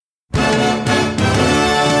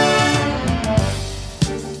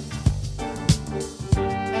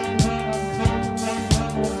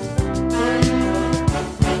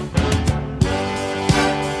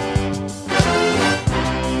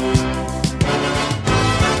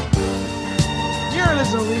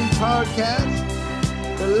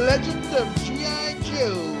podcast, The Legend of G.I.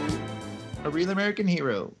 Joe, A Real American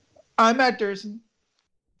Hero. I'm Matt Durson.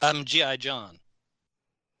 I'm G.I. John.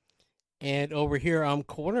 And over here, I'm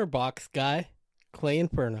corner box guy, Clay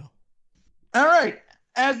Inferno. All right.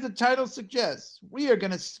 As the title suggests, we are going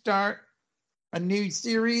to start a new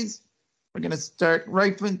series. We're going to start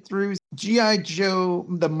rifling through G.I. Joe,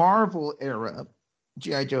 the Marvel era,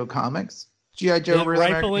 G.I. Joe comics. G.I. Joe, Real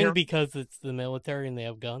American rifling Hero. Because it's the military and they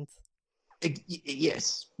have guns?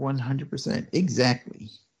 Yes, 100%.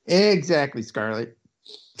 Exactly, Scarlett.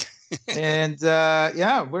 And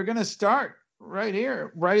we're going to start right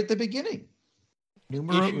here, right at the beginning. Issue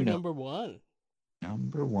number one.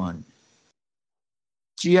 Number one.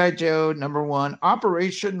 G.I. Joe, number one,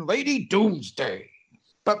 Operation Lady Doomsday.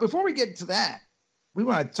 But before we get to that, we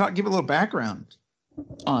want to give a little background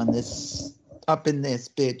on this, up in this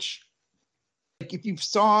bitch. Like if you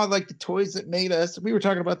saw like the Toys That Made Us, we were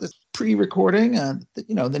talking about this pre-recording, the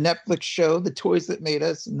Netflix show, The Toys That Made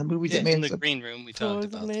Us, and the movies that made us. In the green room, we talked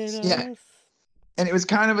about this. Yeah. And it was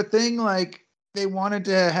kind of a thing like they wanted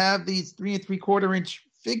to have these 3 3/4 inch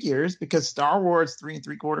figures because Star Wars 3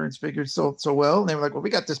 3/4 inch figures sold so well. And they were like, well, we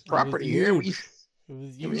got this property here.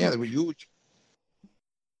 Yeah, they were huge.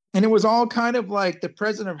 And it was all kind of like the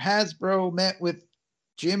president of Hasbro met with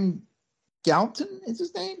Jim Galton, is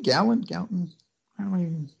his name? Galton.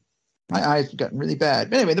 My eyes have gotten really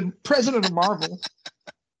bad. But anyway, the president of Marvel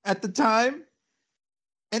at the time.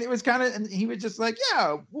 And it was kind of, and he was just like,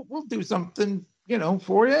 yeah, we'll do something,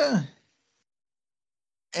 for you.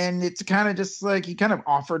 And it's kind of just like, he kind of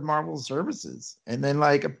offered Marvel services. And then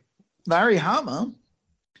like Larry Hama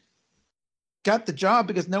got the job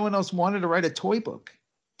because no one else wanted to write a toy book,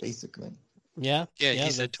 basically. Yeah,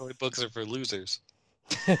 he said toy books are for losers.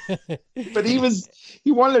 But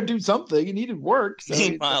he wanted to do something. He needed work. So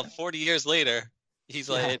meanwhile, 40 years later, he's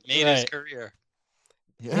it made his career.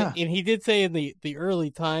 Yeah. And he did say in the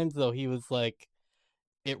early times, though, he was like,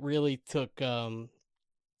 it really took,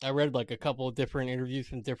 I read like a couple of different interviews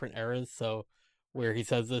from different eras, so where he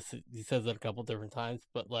says it a couple different times,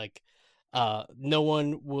 but like, no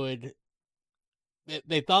one would,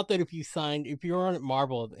 they thought that if you were on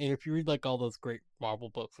Marvel, and if you read like all those great Marvel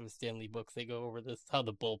books or Stan Lee books, they go over this, how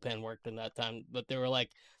the bullpen worked in that time, but they were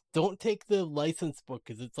like, don't take the license book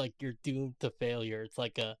because it's like you're doomed to failure. It's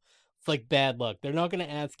like bad luck. They're not going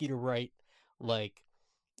to ask you to write like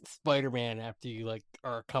Spider-Man after you like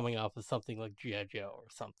are coming off of something like G.I. Joe or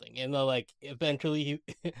something. And then like eventually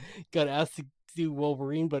he got asked to do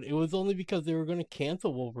Wolverine, but it was only because they were going to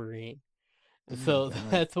cancel Wolverine. So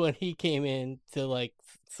that's when he came in to like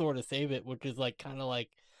sort of save it, which is like kind of like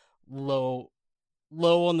low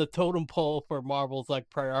on the totem pole for Marvel's like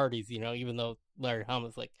priorities, even though Larry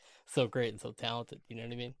Hama's like so great and so talented, you know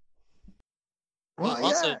what I mean? Well,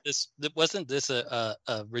 also, wasn't this a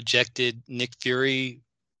rejected Nick Fury?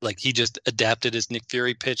 Like he just adapted his Nick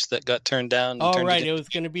Fury pitch that got turned down. Oh, right. It was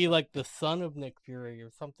going to be like the son of Nick Fury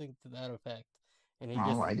or something to that effect. And he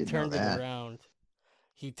just turned it around.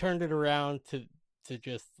 He turned it around to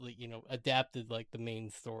just, like, adapted like the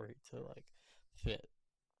main story to like fit.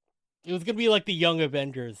 It was going to be like the Young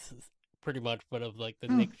Avengers pretty much, but of like the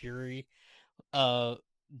Nick Fury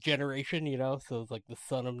generation, so it's like the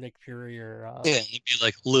son of Nick Fury or he'd be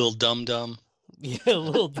like Lil Dum Dum. Yeah,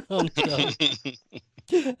 Lil Dum Dum.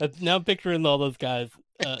 Now I'm picturing all those guys,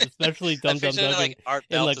 especially Dum Dum Dum, like Art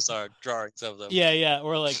Balthazar drawings of them. Yeah,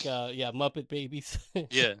 or like Muppet Babies.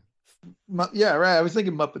 Yeah. Yeah, right. I was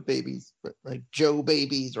thinking Muppet Babies, but like Joe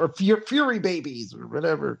Babies or Fury Babies or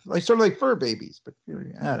whatever, like sort of like Fur Babies, but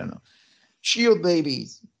Fury. I don't know. Shield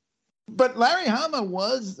Babies. But Larry Hama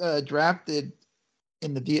was drafted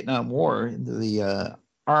in the Vietnam War into the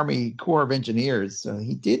Army Corps of Engineers, so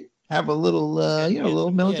he did have a little, little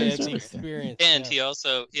military service experience. And he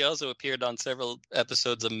also appeared on several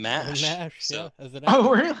episodes of MASH. So. Yeah. Oh,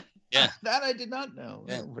 really? Yeah. That I did not know.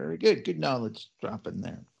 Yeah. Oh, very good. Good knowledge drop in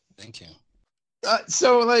there. Thank you.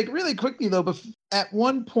 So, like, really quickly though, at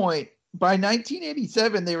one point by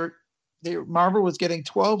 1987, Marvel was getting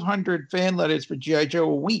 1,200 fan letters for G.I. Joe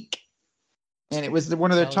a week, and it was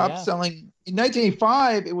one of their top selling. In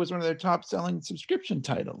 1985, it was one of their top selling subscription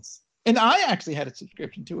titles, and I actually had a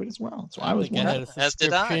subscription to it as well. So I was one. As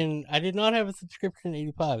did I. I did not have a subscription in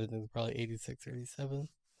 85. I think it was probably 86 or 87.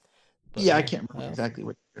 But yeah, I can't remember exactly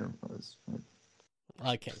what year it was.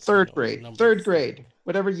 I can't. Third grade,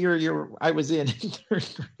 whatever year I was in third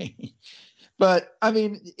grade. But I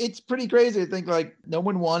mean, it's pretty crazy to think like no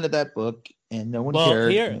one wanted that book and no one cared. Well,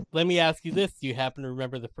 here, let me ask you this: do you happen to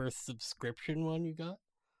remember the first subscription one you got?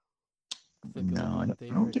 No, I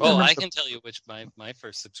don't. Well, I can tell you which my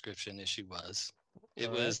first subscription issue was. It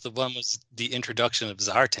was the one was the introduction of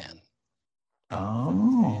Zartan.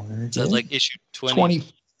 Oh, so like issue 20.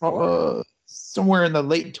 Somewhere in the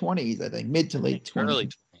late 20s, I think, mid to late 20s. Early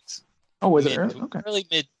 20s. Oh, was it early? Okay. Early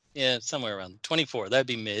mid, yeah, somewhere around 24. That'd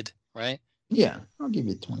be mid, right? Yeah, I'll give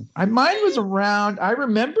you 20. Mine was around, I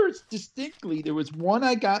remember distinctly, there was one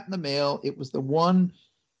I got in the mail. It was the one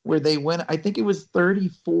where they went, I think it was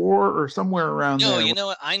 34 or somewhere around there. No, you know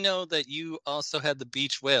what? I know that you also had the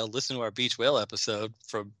beach whale. Listen to our beach whale episode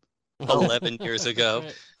from 11 years ago.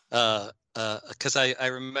 Because I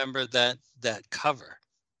remember that cover,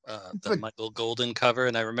 the Michael Golden cover,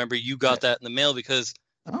 and I remember you got that in the mail because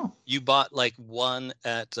you bought like one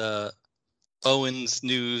at Owens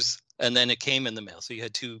News, and then it came in the mail. So you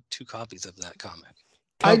had two copies of that comic.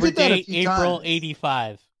 I did that a few April times.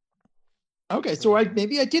 85. Okay, so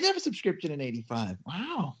maybe I did have a subscription in 85.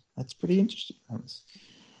 Wow, that's pretty interesting.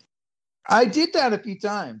 I did that a few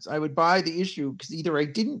times. I would buy the issue because either I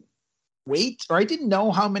didn't wait or I didn't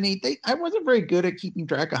know how many. I wasn't very good at keeping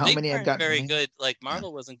track of how many I got. Very good. Like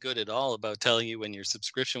Marvel wasn't good at all about telling you when your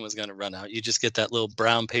subscription was going to run out. You just get that little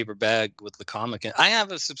brown paper bag with the comic. I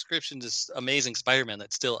have a subscription to Amazing Spider-Man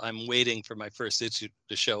that still I'm waiting for my first issue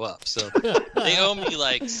to show up. So they owe me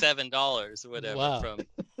like $7 or whatever from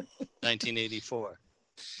 1984.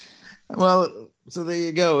 Well, so there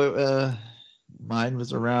you go. Mine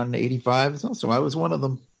was around 85, so I was one of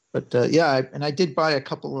them. But I did buy a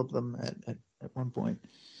couple of them at one point.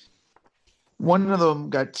 One of them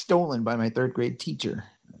got stolen by my third grade teacher.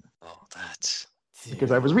 Oh, that's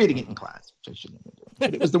because I was reading it in class, which I shouldn't have been doing.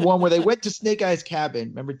 But it was the one where they went to Snake Eyes' cabin.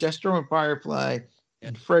 Remember, Destro and Firefly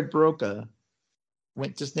and Fred Broca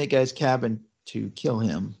went to Snake Eyes' cabin to kill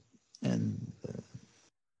him, and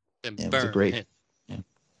it was a great, it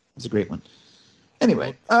was a great one.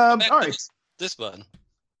 Anyway, all right, this one.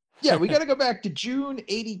 Yeah, we got to go back to June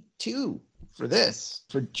 '82 for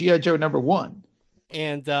G.I. Joe #1.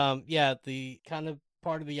 And the kind of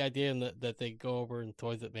part of the idea that they go over in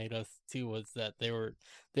Toys That Made Us too was that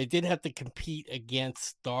they did have to compete against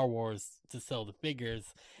Star Wars to sell the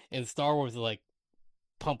figures, and Star Wars is like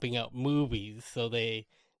pumping out movies, so they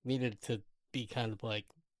needed to be kind of like,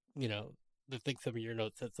 I think some of your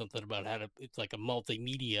notes said something about it's like a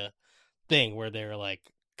multimedia thing where they're like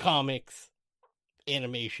comics,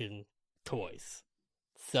 animation, toys,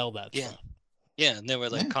 sell that stuff. Yeah, and they were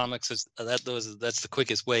like comics. That's the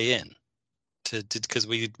quickest way in, because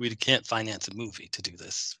we can't finance a movie to do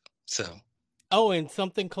this. So. Oh, and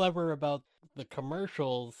something clever about the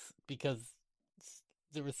commercials, because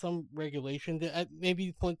there was some regulation.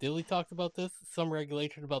 Maybe Flint Dilley talked about this. Some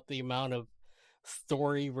regulation about the amount of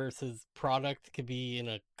story versus product could be in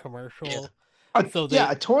a commercial.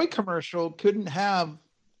 Yeah. A toy commercial couldn't have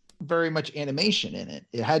very much animation in it.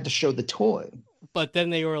 It had to show the toy. But then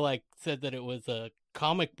they were said that it was a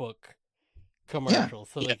comic book commercial.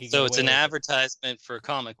 So it's an advertisement for a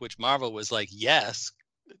comic, which Marvel was like, yes,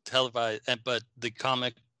 televised, but the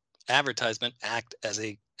comic advertisement act as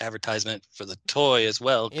a advertisement for the toy as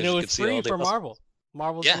well. And it was free for Marvel.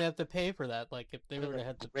 Marvel didn't have to pay for that. Like if they were to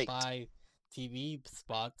have to buy TV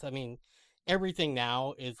spots, I mean, everything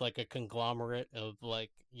now is like a conglomerate of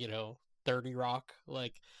 30 Rock,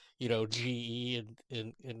 GE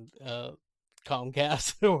and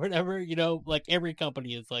Comcast or whatever, every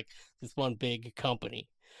company is like this one big company.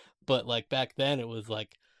 But back then it was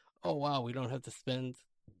like, oh wow, we don't have to spend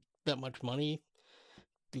that much money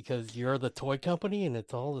because you're the toy company and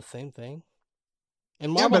it's all the same thing.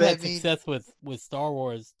 And Marvel had success with Star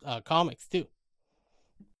Wars comics too.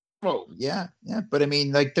 Oh yeah. But I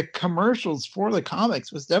mean, the commercials for the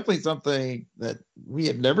comics was definitely something that we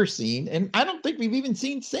have never seen, and I don't think we've even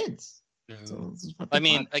seen since. So I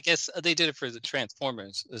mean, I guess they did it for the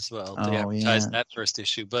Transformers as well. They advertised that first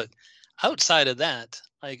issue, but outside of that,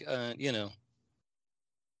 I can't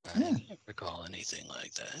recall anything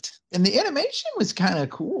like that. And the animation was kind of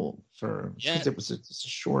cool because it was a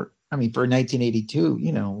short. I mean, for 1982,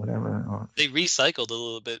 whatever. They recycled a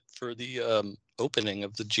little bit for the opening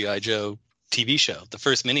of the G.I. Joe TV show, the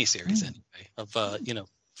first miniseries anyway, of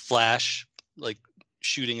Flash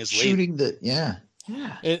shooting his laser. Yeah.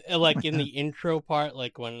 In the intro part,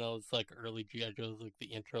 when those early G.I. Joes, the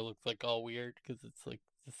intro looks all weird because it's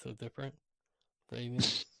just so different.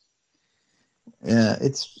 Yeah,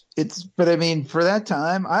 it's but I mean, for that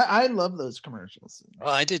time, I love those commercials. Oh,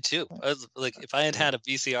 I did too. I was if I had a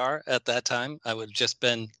VCR at that time, I would have just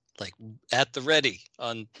been at the ready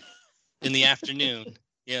in the afternoon,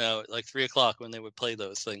 3:00 when they would play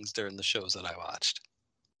those things during the shows that I watched.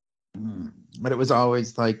 But it was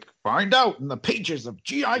always find out in the pages of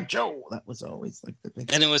G.I. Joe. That was always the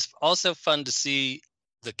big. And it was also fun to see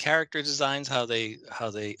the character designs, how they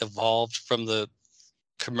evolved from the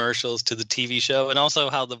commercials to the TV show, and also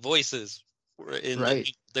how the voices were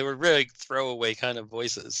they were really throwaway kind of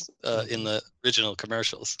voices in the original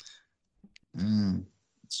commercials.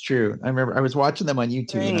 It's true. I remember I was watching them on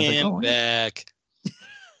YouTube. Bring and I was him like, back.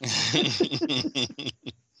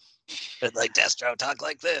 But like Destro talk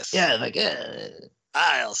like this. Yeah, like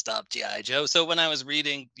I'll stop G.I. Joe. So when I was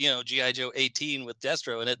reading, G.I. Joe 18 with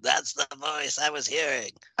Destro in it, that's the voice I was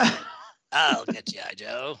hearing. I'll get G.I.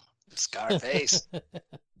 Joe. Scarface.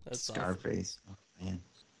 Scarface. Awesome. Oh, man.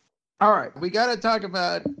 All right. We got to talk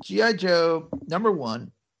about G.I. Joe #1,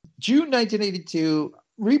 June 1982,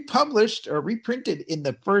 republished or reprinted in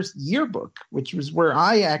the first yearbook, which was where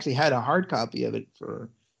I actually had a hard copy of it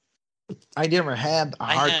I never had a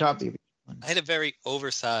hard copy of it. I had a very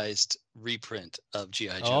oversized reprint of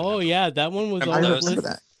G.I. Joe. Oh, yeah. That one was always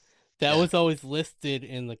listed. That was always listed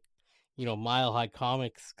in the, Mile High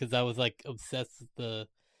Comics, because I was like obsessed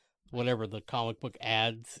with the comic book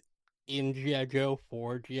ads in G.I. Joe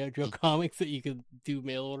for G.I. Joe comics that you could do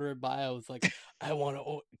mail order and buy. I was like, I want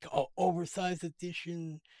an oversized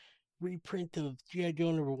edition reprint of G.I.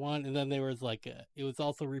 Joe #1. And then there was it was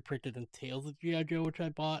also reprinted in Tales of G.I. Joe, which I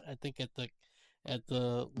bought, I think, at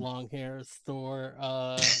the long hair store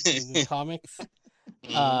in comics.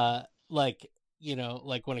 When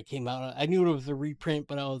it came out, I knew it was a reprint,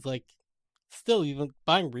 but I was like, still, even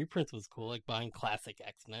buying reprints was cool, like buying classic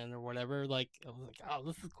X-Men or whatever. Like, I was like, oh,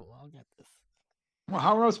 this is cool, I'll get this. Well,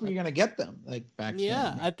 how else were you gonna get them? Like back then?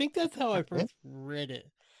 Yeah, I think that's how I first read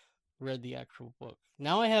the actual book.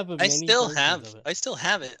 Now I have I still have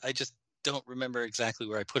it. I just don't remember exactly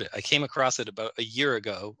where I put it. I came across it about a year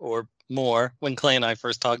ago or more when Clay and I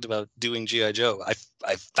first talked about doing G.I. Joe.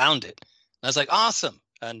 I found it. And I was like, awesome.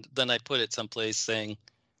 And then I put it someplace saying,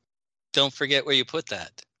 don't forget where you put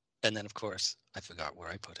that. And then, of course, I forgot where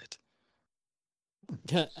I put it.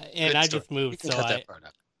 And I just moved, so cut that part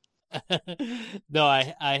out. No,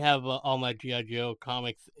 I have all my G.I. Joe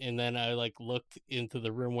comics, and then I looked into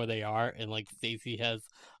the room where they are, and Stacy has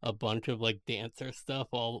a bunch of dancer stuff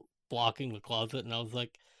all blocking the closet, and I was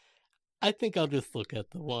like, I think I'll just look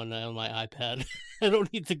at the one on my iPad. I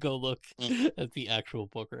don't need to go look at the actual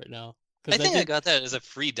book right now. I think I got that as a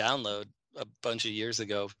free download a bunch of years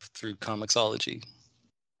ago through Comixology.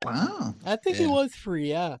 Wow. I think it was free,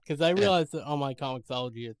 yeah, because I realized that on my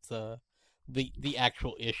Comixology, it's the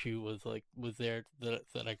actual issue was there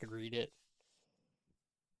that I could read it.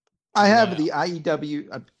 I have the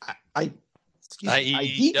IDW.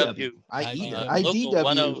 IDW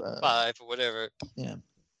 105 or whatever. Yeah.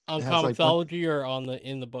 On Comixology or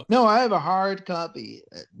in the book? No, I have a hard copy.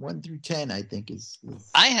 1 through 10, I think is.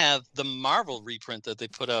 I have the Marvel reprint that they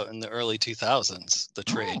put out in the early 2000s. The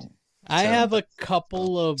trade. Oh. I have a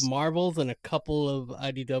couple of Marvels and a couple of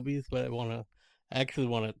IDWs, but I want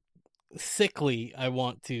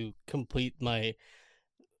to complete my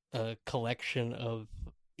collection of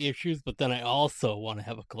issues, but then I also want to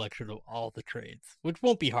have a collection of all the trades, which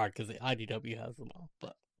won't be hard because the IDW has them all.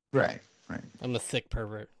 But right. I'm a sick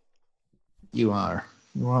pervert. You are.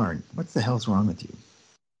 What the hell's wrong with you?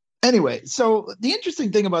 Anyway, so the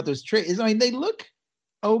interesting thing about those trades is, they look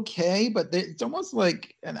okay, but it's almost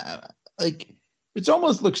it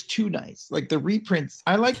almost looks too nice. Like the reprints,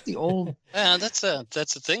 I like the old. Yeah, that's the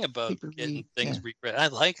thing about getting things reprint. I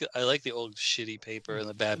like the old shitty paper and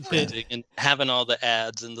the bad printing and having all the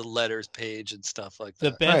ads and the letters page and stuff like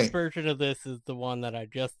that. The best version of this is the one that I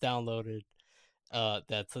just downloaded.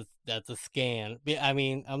 That's a scan. I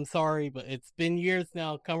mean, I'm sorry, but it's been years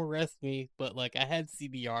now. Come arrest me. But I had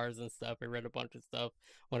CBRs and stuff. I read a bunch of stuff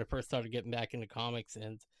when I first started getting back into comics,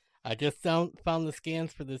 and I just found the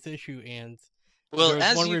scans for this issue. And there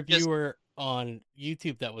was one reviewer on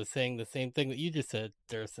YouTube that was saying the same thing that you just said,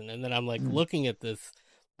 Durson. And then I'm looking at the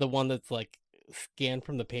one that's scanned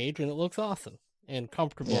from the page, and it looks awesome and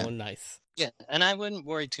comfortable and nice. Yeah, and I wouldn't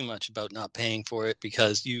worry too much about not paying for it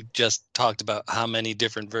because you just talked about how many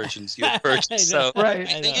different versions you purchased. So I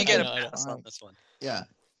think you get a pass on this one. Yeah.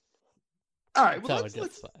 All right. Well,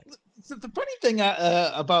 so the funny thing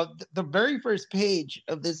about the very first page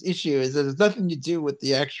of this issue is that it's nothing to do with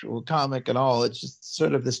the actual comic at all. It's just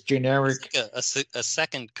sort of this generic, it's like a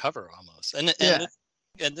second cover almost, and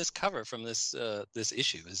this cover from this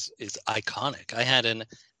issue is iconic. I had an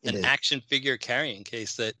action figure carrying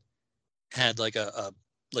case that had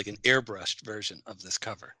an airbrushed version of this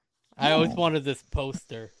cover. I always wanted this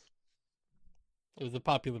poster. It was a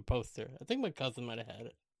popular poster. I think my cousin might have had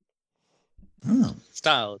it. Oh.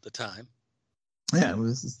 Style at the time. Yeah, it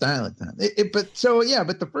was the style at the time.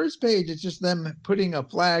 But the first page is just them putting a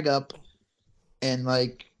flag up and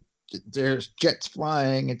there's jets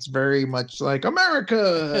flying. It's very much like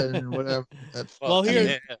America and whatever. Well,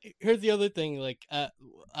 here's the other thing. Like,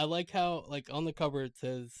 I like how, like, on the cover it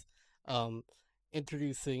says,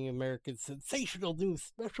 introducing America's sensational new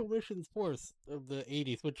special missions force of the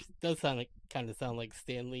 '80s, which does kind of sound like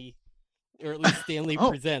Stanley, or at least Stanley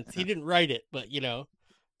Presents. He didn't write it, but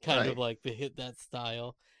kind of like the hit that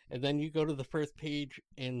style. And then you go to the first page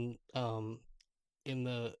in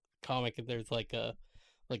the comic, and there's like a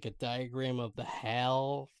diagram of the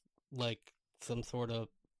HAL, like some sort of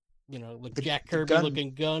like Jack Kirby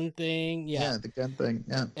looking gun thing. Yeah, the gun thing.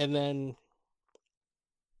 Yeah. And then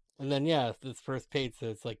this first page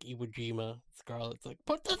says like Iwo Jima. Scarlet's like,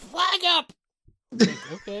 put the flag up.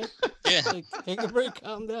 Like, okay. Yeah. Like, take a break,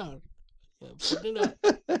 calm down. Yeah, put it up.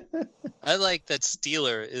 I like that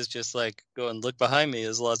Steeler is just like going, look behind me,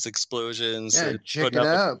 there's lots of explosions. Yeah, check it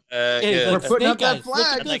out. We're putting up that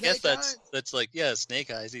flag. And I guess that's like,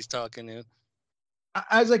 Snake Eyes he's talking to.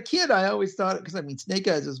 As a kid, I always thought, because Snake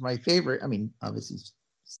Eyes was my favorite. Obviously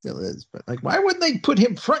still is, but like, why wouldn't they put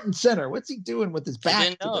him front and center? What's he doing with his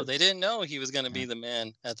back? They didn't know he was going to be the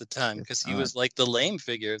man at the time, because he was like the lame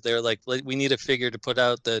figure. They're like, we need a figure to put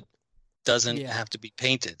out that doesn't have to be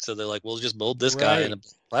painted. So they're like, we'll just mold this guy in a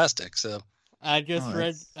plastic. So I did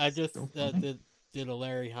a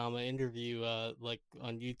Larry Hama interview like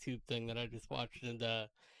on YouTube thing that I just watched,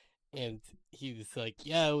 and he was like,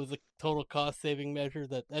 yeah, it was a total cost saving measure.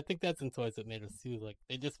 That I think that's in Toys That Made Us too. Like,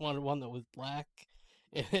 they just wanted one that was black.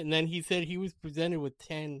 And then he said he was presented with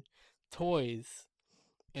 10 toys,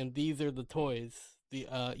 and these are the toys. The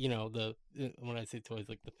when I say toys,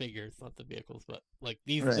 like the figures, not the vehicles, but like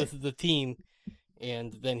these. Right. This is the team,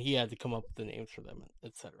 and then he had to come up with the names for them,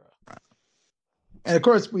 etc. And of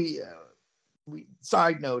course, we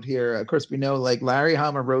side note here. Of course, we know like Larry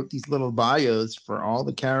Hama wrote these little bios for all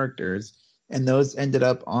the characters, and those ended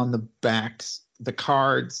up on the backs. The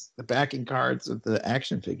backing cards of the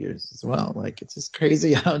action figures as well. Like, it's just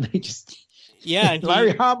crazy how they just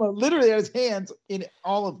Larry Hama literally had his hands in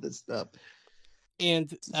all of this stuff.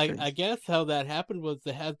 And I guess how that happened was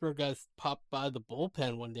the Hasbro guys popped by the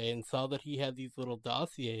bullpen one day and saw that he had these little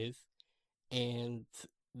dossiers, and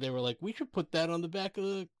they were like, we should put that on the back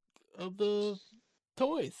of the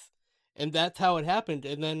toys. And that's how it happened.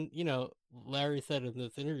 And then, Larry said in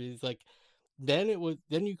this interview, he's like, then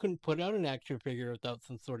you couldn't put out an action figure without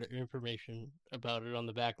some sort of information about it on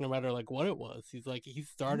the back, no matter like what it was. He's like, he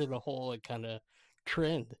started a whole like kind of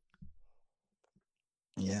trend.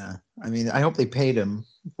 Yeah, I hope they paid him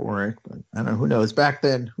for it, but I don't know. Who knows? Back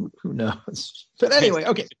then, who knows? But anyway,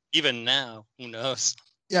 okay. Even now, who knows?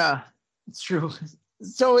 Yeah, it's true.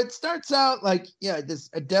 So it starts out like,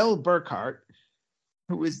 this Adele Burkhart,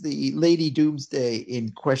 who is the Lady Doomsday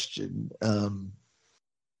in question,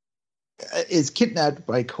 is kidnapped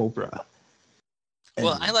by Cobra.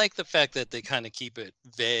 Well, I like the fact that they kind of keep it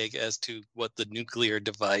vague as to what the nuclear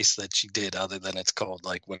device that she did, other than it's called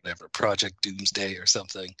like whatever, Project Doomsday or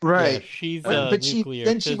something. Right. Yeah, she's but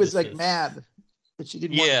she was like mad, but she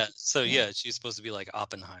didn't. She's supposed to be like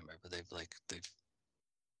Oppenheimer, but they've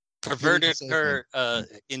perverted her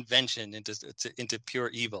invention into pure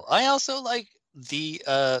evil. I also like the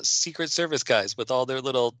Secret Service guys with all their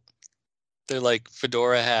like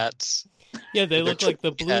fedora hats. Yeah, they look like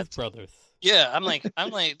the Blues Brothers. Yeah, I'm like,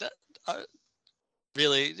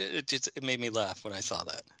 really, it made me laugh when I saw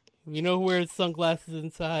that. You know who wears sunglasses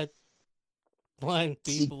inside? Blind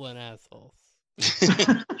people and assholes.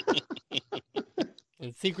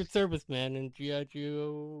 And Secret Service man and G.I.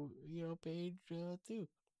 Joe, page 2.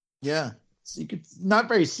 Yeah, secret, not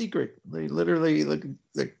very secret. They literally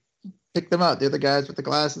pick them out. They're the guys with the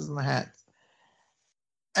glasses and the hats.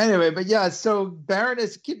 Anyway, but so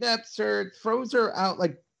Baroness kidnaps her, throws her out,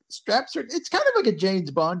 like straps her. It's kind of like a James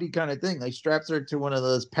Bondy kind of thing. Like straps her to one of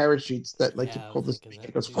those parachutes that you pull this thing.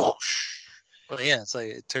 It goes whoosh. Well, it's like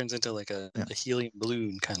it turns into like a helium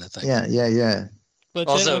balloon kind of thing. Yeah. But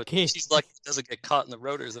also, she's lucky it doesn't get caught in the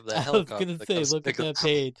rotors of the helicopter. I was gonna say, look at that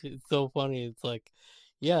page. It's so funny. It's like,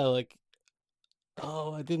 we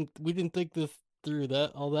didn't think this through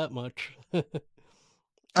all that much. I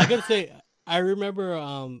gotta say, I remember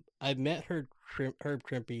I met Herb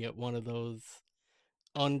Trimpe at one of those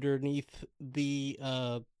underneath the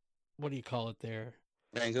what do you call it there?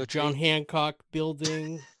 Mango John tree? Hancock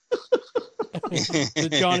building. The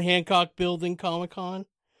John Hancock building Comic-Con.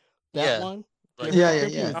 That one? Like, He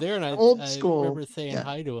was there, and Old school. I remember saying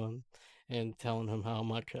hi to him and telling him how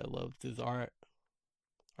much I loved his art.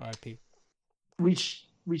 R.I.P. We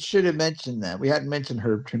should have mentioned that. We hadn't mentioned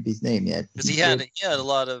Herb Trimpe's name yet. Because he had a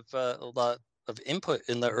lot of input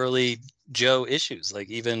in the early Joe issues, like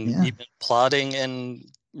even plotting and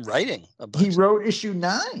writing a bunch. He wrote issue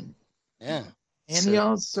 9. Yeah. And he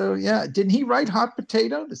also, didn't he write Hot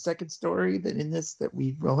Potato, the second story that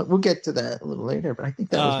we'll get to that a little later, but I think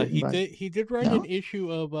that was written he did write an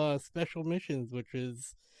issue of Special Missions, which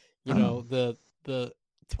is, the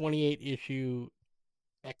 28 issue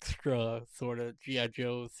extra sort of G.I.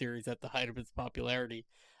 Joe series at the height of its popularity.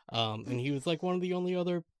 And he was like one of the only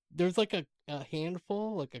other, there's like a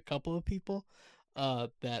handful, like a couple of people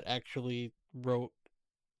that actually wrote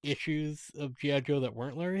issues of G.I. Joe that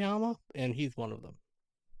weren't Larry Hama, and he's one of them.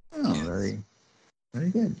 Oh, very, very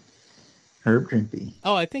good. Herb Trimpe.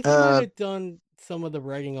 Oh, I think he might have done some of the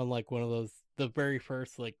writing on like one of those, the very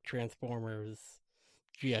first like Transformers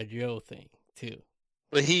G.I. Joe thing too.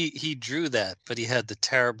 But he drew that, but he had the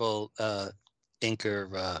terrible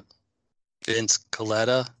inker Vince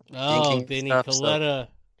Coletta. Oh, Vinny Coletta.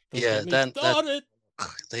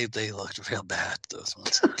 So, they looked real bad, those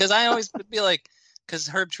ones. Because I always would be like, because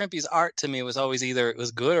Herb Trimpe's art to me was always either it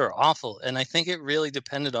was good or awful, and I think it really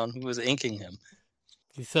depended on who was inking him.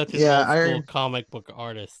 He's such an old-school comic book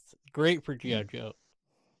artist. Great for G.I. Joe.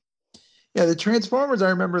 Yeah, the Transformers I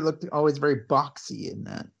remember looked always very boxy in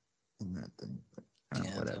that thing.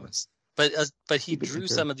 Whatever. But he drew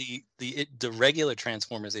some of the regular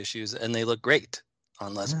Transformers issues, and they look great.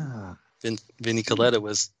 Unless Vinny Coletta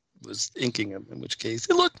was inking them, in which case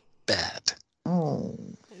it looked bad. Oh,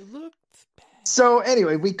 it looked bad. So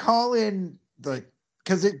anyway, we call in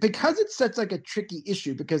because it's such like a tricky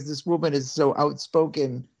issue because this woman is so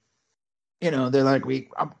outspoken. They're like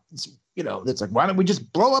it's like, why don't we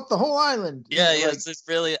just blow up the whole island? It's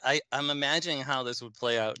really I'm imagining how this would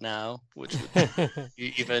play out now, which would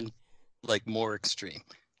be even like more extreme.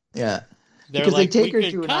 Yeah, because like, they take her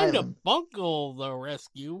to an island. Kind of bungle the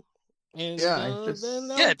rescue. And,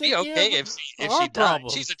 it'd be okay if she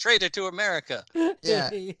died. She's a traitor to America. Yeah.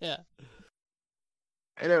 Yeah.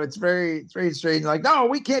 I know it's very strange. Like, no,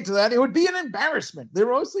 we can't do that. It would be an embarrassment. They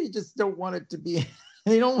mostly just don't want it to be.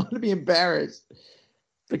 They don't want to be embarrassed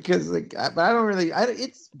because, like, but I don't really.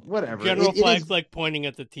 It's whatever. General Flag's like pointing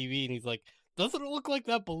at the TV, and he's like, "Doesn't it look like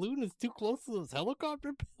that balloon is too close to those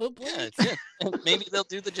helicopter planes?" Yeah. Maybe they'll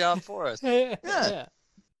do the job for us. Yeah.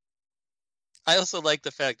 I also like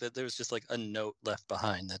the fact that there's just like a note left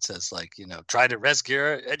behind that says like, try to rescue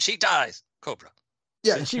her and she dies. Cobra.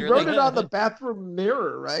 Yeah, she wrote it on the bathroom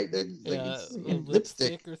mirror, right? It's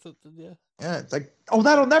lipstick or something, yeah. Yeah, it's like, oh,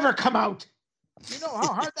 that'll never come out. You know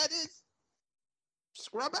how hard that is?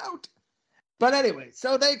 Scrub out. But anyway,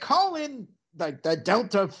 so they call in like the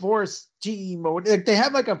Delta Force team, or like they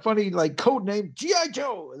have like a funny like code name, G.I.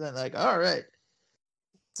 Joe. And they're like, all right.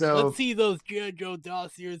 So let's see those G.I. Joe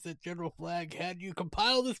dossiers that General Flag had you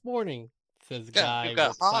compile this morning, says the guy. You've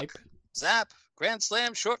got Hawk, Zap, Grand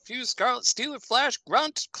Slam, Short Fuse, Scarlet, Steeler, Flash,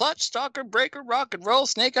 Grunt, Clutch, Stalker, Breaker, Rock and Roll,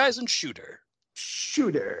 Snake Eyes, and Shooter.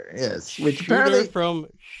 Shooter, yes. Which Shooter apparently from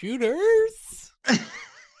Shooters.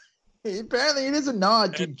 Apparently it is a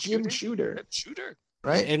nod to Jim Shooter. Shooter.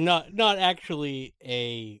 Right? And not actually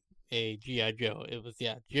a G.I. Joe. It was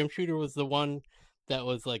Jim Shooter was the one that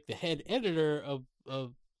was like the head editor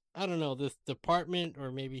of I don't know, this department,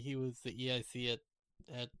 or maybe he was the EIC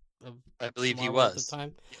at I believe he was at the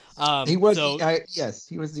time. He was. Yes,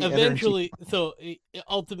 he was the eventually. So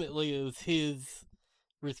ultimately, it was his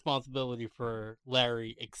responsibility for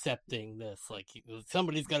Larry accepting this. Like,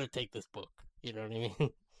 somebody's got to take this book. You know what I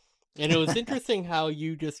mean? And it was interesting how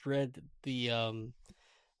you just read the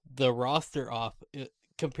roster off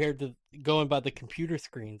compared to going by the computer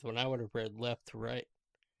screens when I would have read left to right.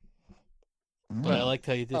 But I liked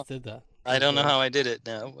how you just did that. I don't know how I did it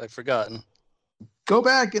now. I've forgotten. Go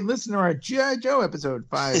back and listen to our G.I. Joe episode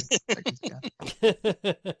 5 seconds ago.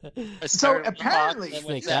 So apparently,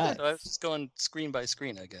 so I was just going screen by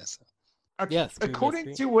screen, I guess. Yes.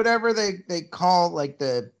 According to whatever they call like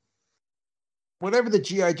whatever the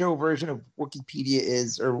G.I. Joe version of Wikipedia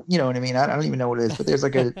is, or you know what I mean. I don't even know what it is, but there's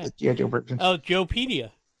like a G.I. Joe version. Oh,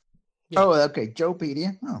 Joepedia. Yeah. Oh, okay,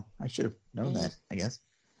 Joepedia. Oh, I should have known that, I guess.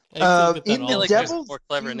 In the Devil's a more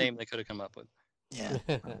clever name they could have come up with. Yeah.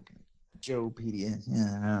 Okay. Joepedia.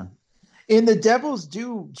 Yeah. In the Devil's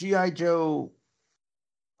Due G.I. Joe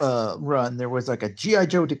run, there was like a G.I.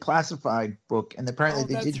 Joe Declassified book, and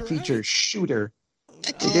apparently they did feature Shooter.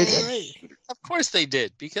 They did. Right. Of course they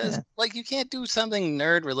did, because like you can't do something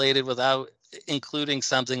nerd related without including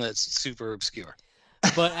something that's super obscure.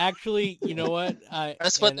 But actually, you know what?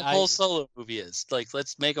 That's what the whole Solo movie is. Like,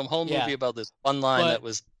 let's make a whole movie about this one line that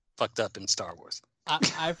was fucked up in Star Wars.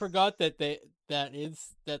 I forgot that that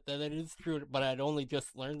is true, but I'd only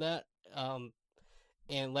just learned that.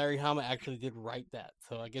 And Larry Hama actually did write that,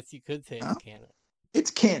 so I guess you could say it's canon.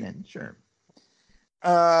 It's canon, sure.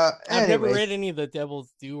 I've never anyways, read any of the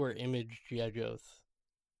Devil's Due or Image G.I. Joes.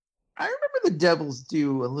 I remember the Devil's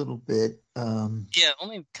Due a little bit. Yeah,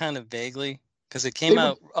 only kind of vaguely because it They came were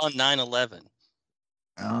out on 9/11.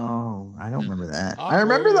 Oh, I don't remember that. I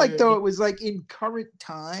remember like though Awkward. it was like in current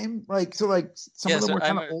time, like so like some Yeah, of them so were I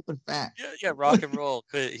kind of remember. old and fat. Yeah, rock and roll.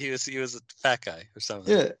 He was a fat guy or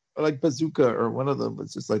something. Yeah, or like Bazooka or one of them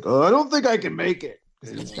was just like, oh, I don't think I can make it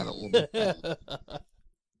because he was kind of old and fat.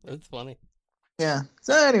 That's funny. Yeah.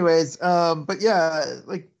 So, anyways, but yeah,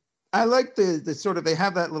 like I like the sort of they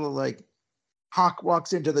have that little like Hawk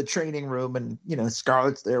walks into the training room and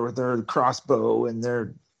Scarlet's there with her crossbow and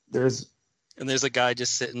there's And there's a guy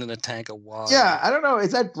just sitting in a tank of water. yeah, I don't know.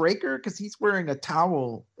 Is that Breaker? Because he's wearing a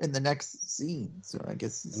towel in the next scene. So I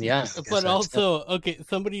guess. Yeah. But also, okay,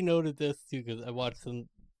 somebody noted this too because I watched some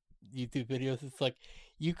YouTube videos. It's like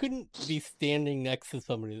you couldn't be standing next to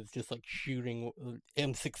somebody that's just like shooting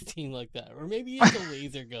M16 like that, or maybe it's a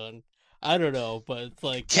laser gun. I don't know, but it's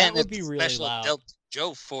like that would be really loud. Delta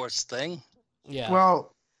Joe Force thing. Yeah.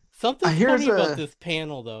 Well, something funny about this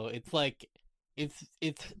panel though. It's like it's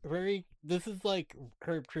very. This is like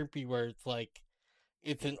Herb Trimpe, where it's like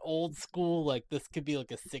it's an old school. Like this could be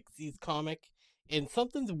like a '60s comic, and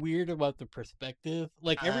something's weird about the perspective.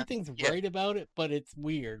 Like everything's right about it, but it's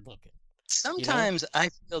weird looking. Sometimes I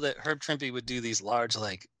feel that Herb Trimpe would do these large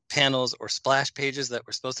like panels or splash pages that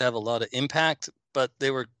were supposed to have a lot of impact, but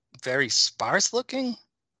they were very sparse looking,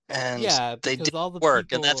 and they didn't all the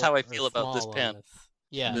work. And that's how I feel about this panel.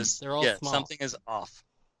 Yeah, they're all small. Something is off.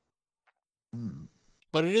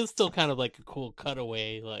 But it is still kind of like a cool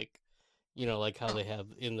cutaway, like like how they have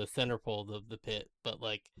in the centerfold of the pit. But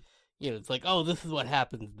like, it's like, oh, this is what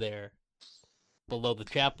happens there. Below the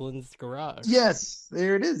chaplain's garage. Yes,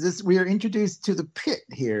 there it is. We are introduced to the pit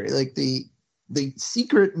here, like the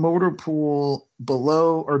secret motor pool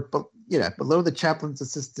below the chaplain's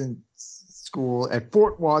assistant school at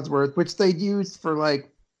Fort Wadsworth, which they used for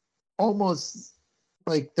like almost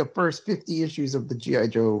like the first 50 issues of the G.I.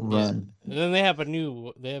 Joe run. And then they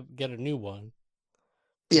get a new one.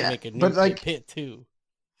 Yeah, make a new but like pit too.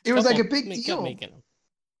 It was like a big deal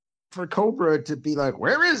for Cobra to be like,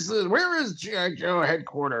 where is G.I. Joe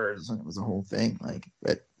headquarters? And it was a whole thing. Like,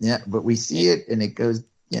 but we see it and it goes,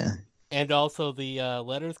 yeah. And also the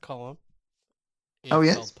letters column. Oh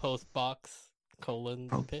yes. Post box :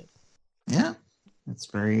 the pit. Yeah, that's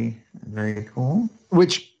very, very cool.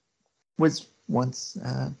 Which was once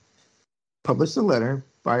published a letter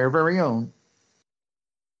by our very own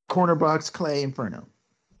Corner Box Clay Inferno.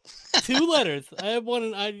 2 letters. I have one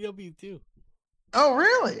in IDW too. Oh,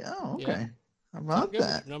 really? Oh, okay. Yeah. How about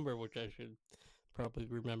that? Number, which I should probably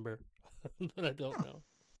remember, but I don't know.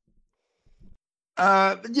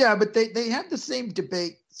 Yeah, but they have the same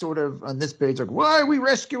debate sort of on this page, like, why are we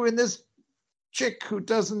rescuing this chick who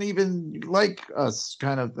doesn't even like us?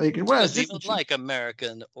 Kind of like, well, doesn't even like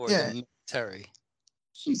American or the military.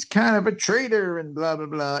 She's kind of a traitor and blah blah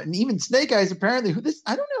blah. And even Snake Eyes apparently,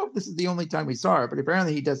 I don't know if this is the only time we saw her, but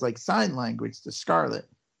apparently he does like sign language to Scarlet.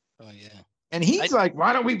 Oh yeah. And he's like,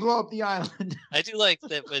 why don't we blow up the island? I do like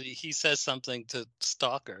that when he says something to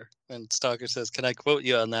Stalker, and Stalker says, can I quote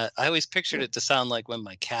you on that? I always pictured it to sound like when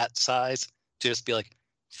my cat sighs, to just be like...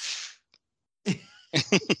 I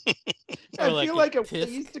feel like they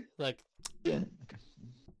used to... Yeah.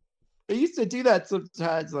 They used to do that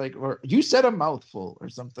sometimes, like, or you said a mouthful or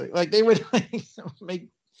something. Like, they would like make...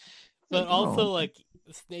 But also, like,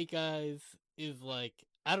 Snake Eyes is like...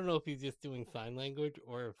 I don't know if he's just doing sign language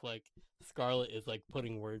or if like Scarlet is like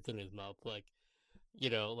putting words in his mouth, like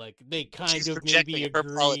like they kind of maybe agree.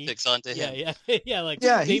 Her politics onto him. Yeah, like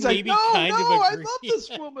he's like, no, I love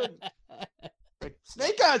this woman. Like,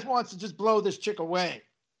 Snake Eyes wants to just blow this chick away.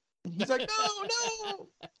 And he's like,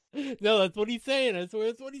 no, that's what he's saying. I swear,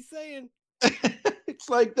 that's what he's saying. It's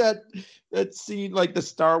like that scene, like the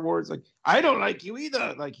Star Wars, like, I don't like you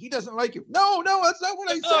either. Like, he doesn't like you. No, that's not what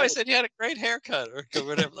I said. Oh, I said you had a great haircut or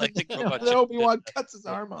whatever. Like, then Obi-Wan cuts his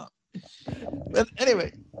arm off. But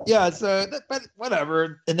anyway, but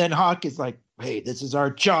whatever. And then Hawk is like, hey, this is our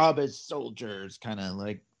job as soldiers. Kind of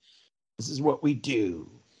like, this is what we do.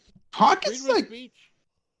 Hawk is like,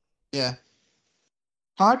 yeah.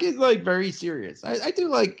 Hawk is like very serious. I do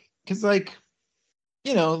like, because like,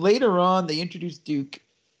 later on they introduced Duke,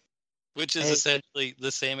 which is essentially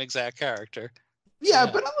the same exact character. Yeah,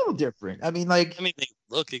 but a little different. I mean, they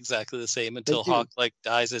look exactly the same until Hawk like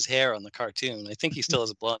dyes his hair on the cartoon. I think he still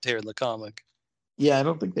has blonde hair in the comic. Yeah, I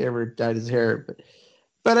don't think they ever dyed his hair,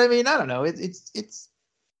 but I mean, I don't know. It's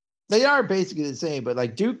they are basically the same. But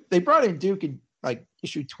like Duke, they brought in Duke, and like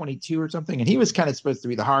issue 22 or something, and he was kind of supposed to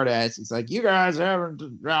be the hard ass. He's like, "You guys haven't."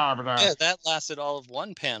 Yeah, that lasted all of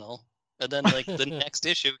one panel, and then like the next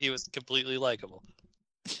issue, he was completely likable.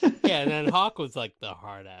 Yeah, and then Hawk was like the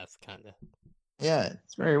hard ass kind of. Yeah,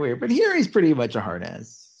 it's very weird. But here he's pretty much a hard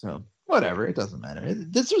ass. So whatever, it doesn't matter.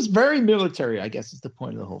 This was very military, I guess, is the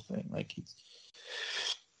point of the whole thing. Like he's.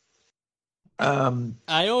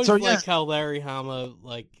 I always like how Larry Hama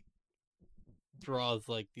like draws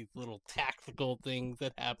like these little tactical things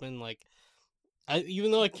that happen. Like,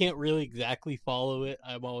 even though I can't really exactly follow it,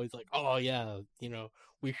 I'm always like, oh yeah,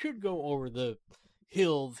 we should go over the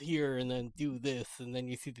hills here and then do this, and then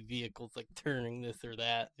you see the vehicles like turning this or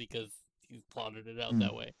that because he's plotted it out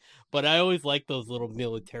that way. But I always like those little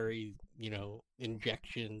military,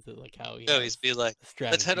 injections, like how he's be like,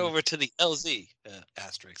 let's head over to the LZ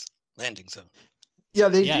asterisk landing zone. Yeah,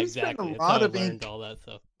 they do spend a lot of ink all that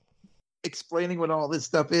stuff explaining what all this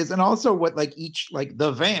stuff is, and also what like each like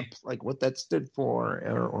the vamp, like what that stood for,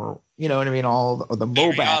 or you know what I mean, all the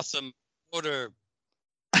Very MOBAT. Awesome Motor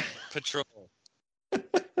Patrol.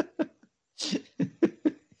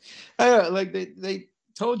 I know, like they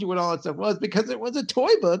told you what all that stuff was because it was a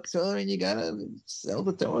toy book, so I mean you gotta sell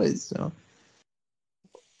the toys. So,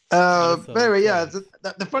 but anyway, yeah.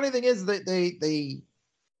 The funny thing is that they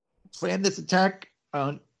planned this attack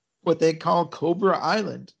on what they call Cobra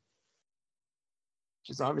Island,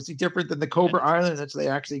 which is obviously different than the Cobra Island that they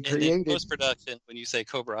actually created. In post-production, when you say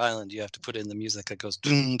Cobra Island, you have to put in the music that goes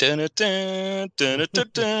dun dun dun dun dun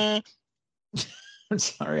dun. I'm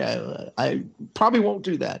sorry, I probably won't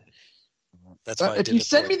do that. That's why if you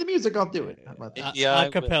send me the music, I'll do it. How about that? Yeah,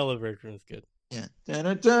 acapella version is good. Yeah. Dun,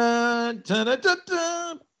 dun, dun, dun, dun,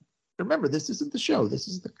 dun. Remember, this isn't the show. This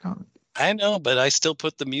is the comic. I know, but I still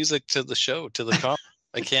put the music to the show, to the comic.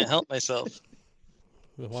 I can't help myself.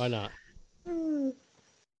 Why not?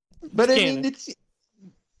 But I mean, it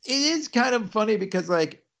is kind of funny because,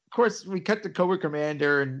 like, of course, we cut to Cobra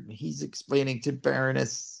Commander, and he's explaining to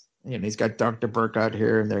Baroness, he's got Dr. Burke out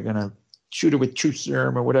here, and they're gonna shoot her with truth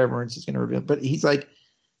serum or whatever, and she's gonna reveal. But he's like,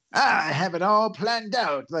 I have it all planned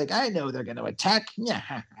out. Like, I know they're gonna attack.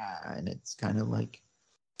 Yeah, and it's kind of like,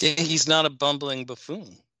 he's not a bumbling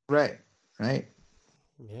buffoon. Right.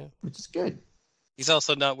 Yeah. Which is good. He's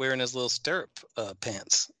also not wearing his little stirrup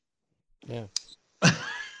pants. Yeah.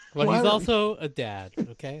 But he's also a dad,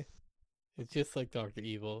 okay? It's just like Dr.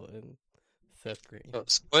 Evil and Seth Green. Oh,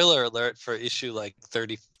 spoiler alert for issue like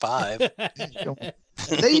 35.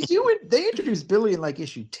 They introduce Billy in like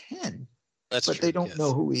issue 10. That's but true, they don't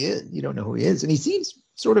know who he is. You don't know who he is. And he seems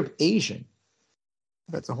sort of Asian.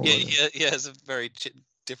 That's a whole other. He has a very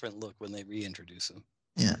different look when they reintroduce him.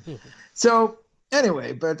 Yeah. So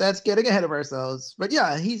anyway, but that's getting ahead of ourselves. But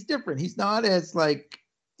yeah, he's different. He's not as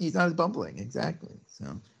bumbling. Exactly.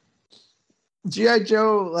 So G.I.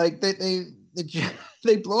 Joe, like they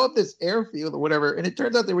blow up this airfield or whatever, and it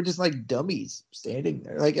turns out they were just like dummies standing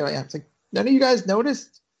there. Like, it's like, none of you guys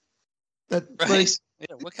noticed that? Right. Like,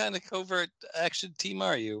 yeah, what kind of covert action team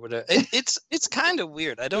are you? It's kind of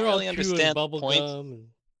weird. I don't really understand the point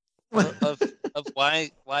of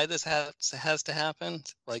why this has to happen.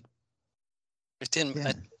 Like, it didn't.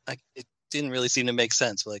 Yeah. It didn't really seem to make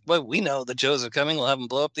sense. Like, well, we know the Joes are coming. We'll have them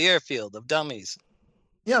blow up the airfield of dummies.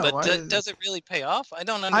 Yeah, but does it really pay off? I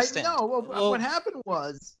don't understand. I know. Well, what happened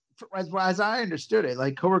was, as I understood it,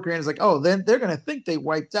 like Cobra Commander is like, oh, then they're going to think they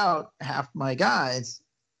wiped out half my guys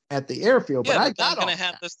at the airfield. Yeah, but I'm going to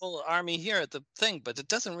have this whole army here at the thing, but it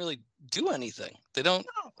doesn't really do anything. They don't.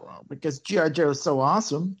 No, well, because G.I. Joe is so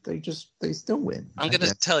awesome, they still win. I'm going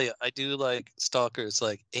to tell you, I do like Stalker's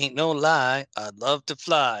like, ain't no lie, I'd love to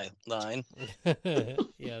fly line.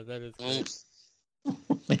 Yeah, that is great.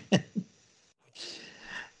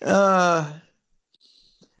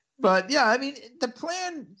 But yeah, I mean, the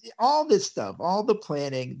plan, all this stuff, all the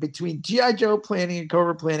planning between G.I. Joe planning and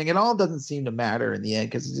Cobra planning, it all doesn't seem to matter in the end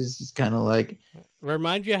because it's just kind of like.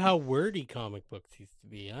 Remind you how wordy comic books used to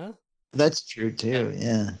be, huh? That's true too.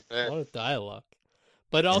 Yeah. A lot of dialogue,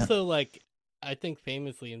 but also like, I think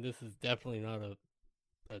famously, and this is definitely not a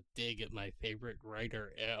dig at my favorite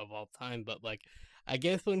writer of all time, but like, I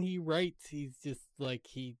guess when he writes, he's just like,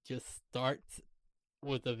 he just starts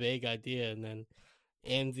with a vague idea and then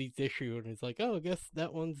ends each issue and he's like, oh, I guess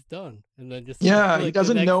that one's done, and then just like, he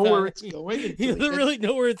doesn't know where it's going. He doesn't really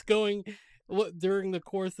know where it's going. During the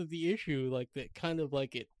course of the issue, like that kind of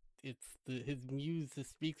like his muse just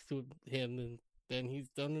speaks to him, and then he's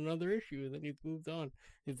done another issue, and then he's moved on.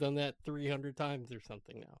 He's done that 300 times or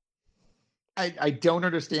something now. I don't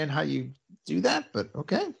understand how you do that, but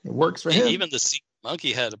okay, it works for him. Even the Sea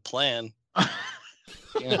Monkey had a plan.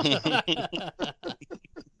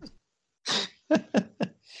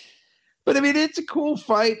 But I mean, it's a cool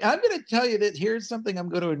fight. I'm going to tell you that here's something I'm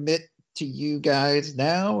going to admit to you guys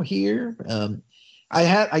now here.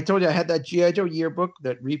 I told you I had that G.I. Joe yearbook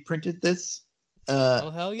that reprinted this.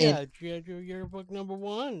 Oh, hell yeah. G.I. Joe yearbook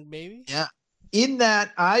 #1, baby. Yeah. In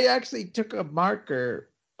that, I actually took a marker.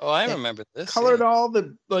 Oh, I remember this. Colored all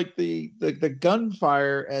the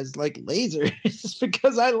gunfire as like lasers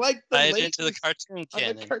because I like the lasers. lasers Into the cartoon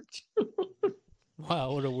canon.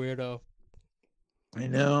 Wow, what a weirdo. I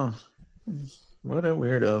know. What a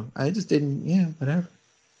weirdo. I just didn't, whatever.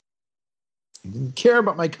 I didn't care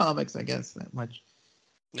about my comics, I guess, that much.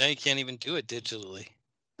 Now you can't even do it digitally.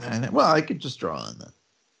 Well, I could just draw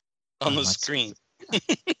on the screen.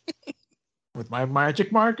 With my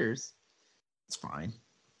magic markers. It's fine.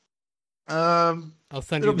 I'll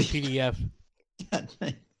send you the PDF.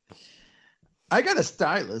 I got a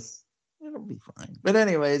stylus. It'll be fine. But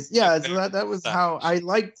anyways, yeah, so that was how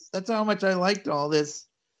that's how much I liked all this.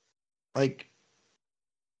 Like,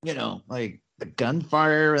 like the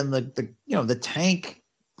gunfire and the tank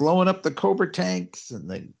blowing up the Cobra tanks and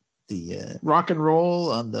the rock and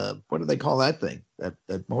roll on the, what do they call that thing?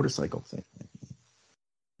 That motorcycle thing.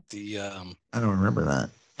 I don't remember that.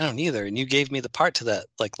 I don't either. And you gave me the part to that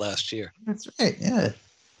like last year. That's right. Yeah.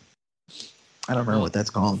 I don't remember what that's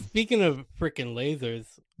called. Speaking of freaking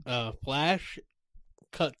lasers, Flash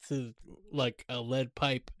cuts his like a lead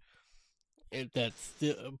pipe.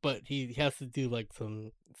 But he has to do like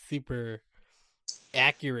some super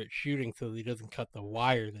accurate shooting so he doesn't cut the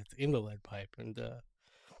wire that's in the lead pipe. And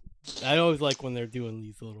I always like when they're doing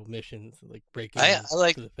these little missions, like breaking to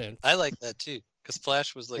the fence. I like that too, because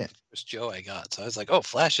Flash was like the first Joe I got, so I was like, oh,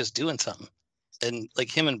 Flash is doing something, and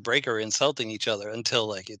like him and Breaker are insulting each other until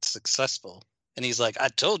like it's successful, and he's like, I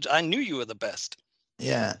knew you were the best.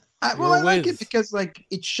 Yeah. I like it because like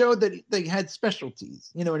it showed that they had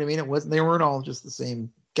specialties. You know what I mean? They weren't all just the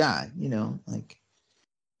same guy. Like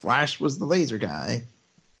Flash was the laser guy.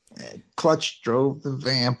 Clutch drove the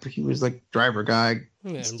vamp. He was like driver guy.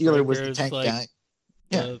 Yeah, Steeler was the tank guy.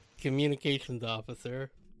 Yeah, the communications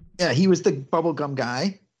officer. Yeah, he was the bubblegum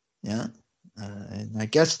guy. Yeah, and I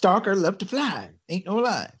guess Stalker loved to fly. Ain't no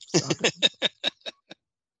lie.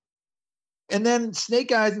 And then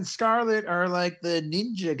Snake Eyes and Scarlet are like the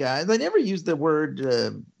ninja guys. They never used the word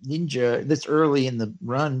ninja this early in the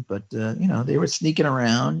run, but they were sneaking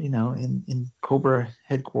around, in Cobra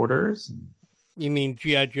headquarters. You mean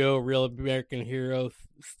G.I. Joe, Real American Hero,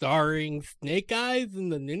 starring Snake Eyes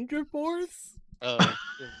and the Ninja Force?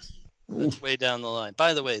 That's way down the line.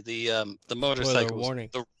 By the way, the motorcycle,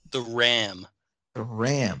 the Ram. The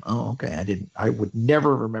Ram. Oh, okay. I would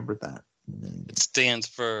never remember that. It stands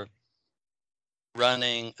for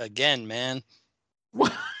running again, man.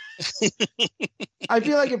 What? I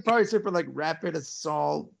feel like it probably stood for like rapid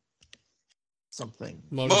assault something.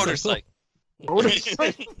 Motorcycle.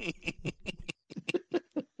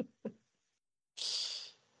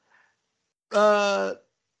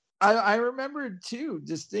 I remembered too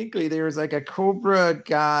distinctly. There was like a Cobra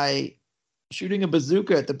guy shooting a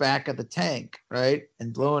bazooka at the back of the tank, right,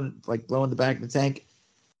 and blowing the back of the tank,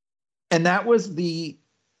 and that was the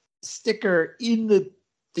sticker in the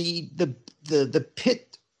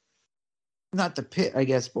pit, not the pit, I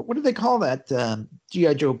guess, but what do they call that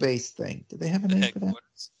G.I. Joe base thing? Do they have a name for that?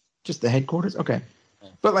 Just the headquarters? Okay. Yeah.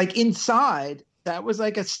 But like inside, that was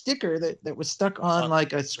like a sticker that was stuck on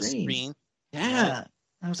like a screen. Yeah.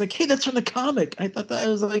 I was like, hey, that's from the comic. I thought that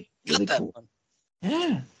was like really cool. One.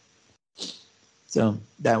 Yeah. So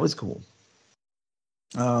that was cool.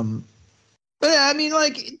 But yeah, I mean,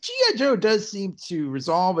 like G.I. Joe does seem to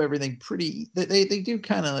resolve everything pretty. They do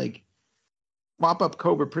kind of like mop up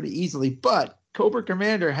Cobra pretty easily, but Cobra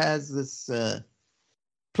Commander has this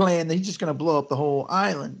plan that he's just going to blow up the whole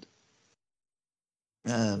island.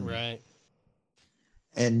 Right.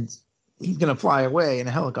 And he's going to fly away in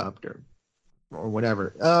a helicopter or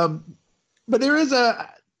whatever. But there is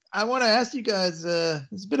I want to ask you guys,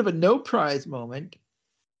 it's a bit of a no prize moment.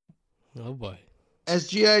 Oh boy. As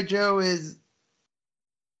G.I. Joe as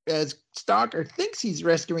Stalker thinks he's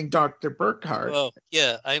rescuing Dr. Burkhart. Well,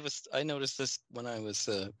 yeah, I noticed this when I was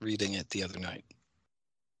reading it the other night.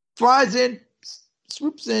 Flies in,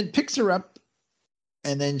 swoops in, picks her up,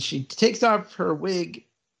 and then she takes off her wig,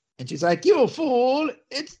 and she's like, "You fool!"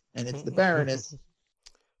 It's the Baroness.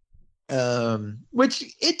 Which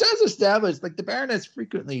it does establish, like the Baroness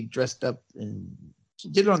frequently dressed up, and she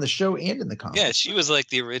did it on the show and in the comics. Yeah, she was like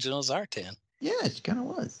the original Zartan. Yeah, she kind of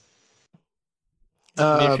was.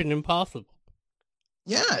 Mission Impossible.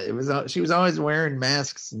 Yeah, it was. She was always wearing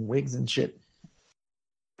masks and wigs and shit,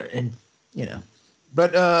 and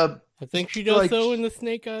but I think she does so in the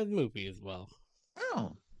Snake Eyes movie as well.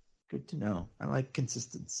 Oh, good to know. I like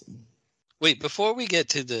consistency. Wait, before we get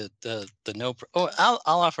to the no, I'll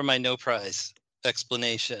offer my no prize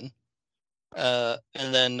explanation, and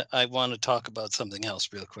then I want to talk about something else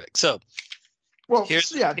real quick. So, well, here's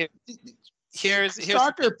Stalker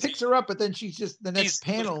picks her up, but then she's just the next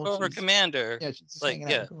panel. Cobra Commander. Yeah, she's just like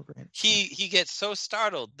hanging out. He gets so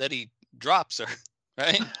startled that he drops her.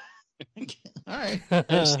 Right. All right.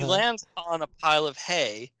 And she lands on a pile of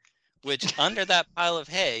hay, which under that pile of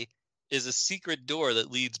hay is a secret door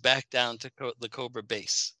that leads back down to the Cobra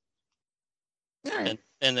base. All right.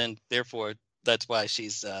 And then, therefore, that's why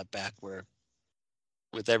she's back with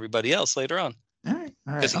everybody else later on. All right.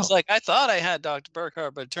 Because he's like, I thought I had Dr.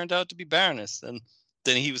 Burkhart, but it turned out to be Baroness. And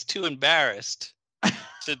then he was too embarrassed.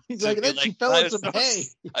 He's like, then she fell into the hay.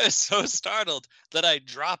 I was so startled that I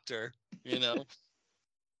dropped her,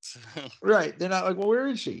 Right. They're not like, well, where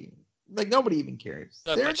is she? Like, nobody even cares.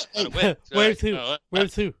 Where's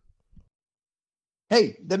who?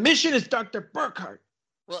 Hey, the mission is Dr. Burkhart.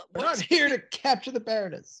 Well, we're not here to capture the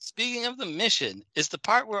Baroness. Speaking of the mission, is the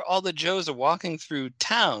part where all the Joes are walking through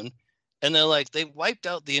town, and they're like, they wiped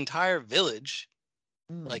out the entire village,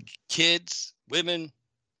 like kids, women,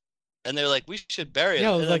 and they're like, we should bury it.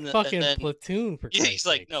 Yeah, it was like fucking Platoon. For he's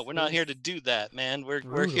like, no, we're not here to do that, man.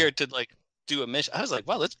 We're here to like do a mission. I was like,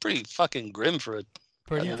 wow, that's pretty fucking grim for a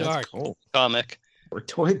pretty dark comic or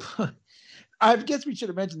toy book. I guess we should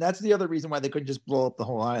have mentioned that's the other reason why they couldn't just blow up the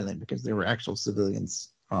whole island, because there were actual civilians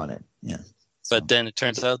on it. Yeah. But then it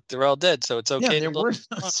turns out they're all dead, so it's okay. Yeah, there were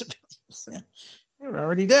no civilians. Yeah. They were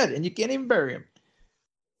already dead, and you can't even bury them.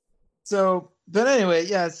 So, but anyway,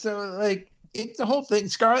 yeah. So like, it's the whole thing.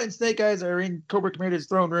 Scarlet and Snake Eyes are in Cobra Commander's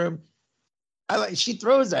throne room. She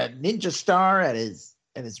throws a ninja star at his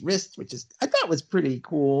wrist, which is I thought was pretty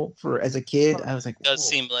cool for as a kid. I was like, it does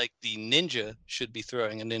seem like the ninja should be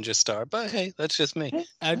throwing a ninja star, but hey, that's just me.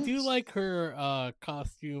 I do like her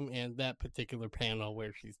costume and that particular panel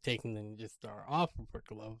where she's taking the ninja star off of her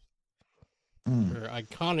glove. Her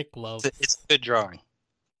iconic glove. It's a good drawing.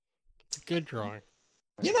 It's a good drawing.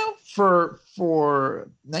 For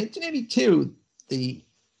 1982, the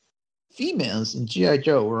females in G.I.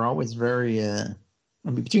 Joe were always very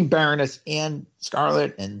between Baroness and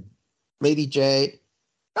Scarlet and Lady J,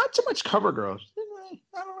 not so much cover girls. I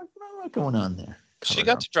don't know what's going on there. She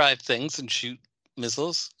got to drive things and shoot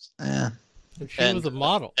missiles. Yeah, she was a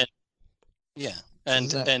model.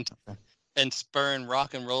 And spurn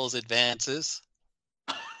rock and roll's advances.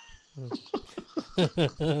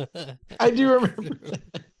 I do remember that.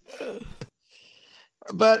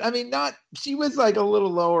 But I mean, she was like a little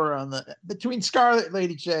lower on between Scarlet and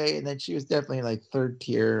Lady J, and then she was definitely like third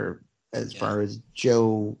tier as far as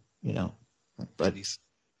Joe, but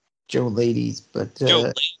Joe ladies, but Joe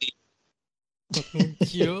lady.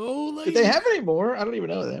 Joe lady. Did they have any more? I don't even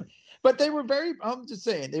know them. But they were I'm just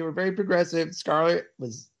saying, they were very progressive. Scarlet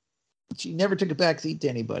she never took a backseat to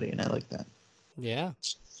anybody, and I like that. Yeah.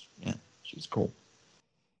 Yeah, she's cool.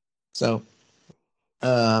 So,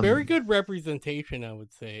 very good representation, I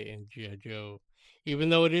would say, in G.I. Joe, even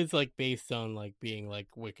though it is like based on like being like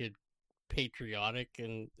wicked patriotic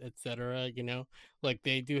and etc. Like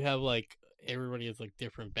they do have like everybody has like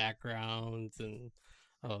different backgrounds, and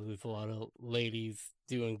there's a lot of ladies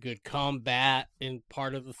doing good combat in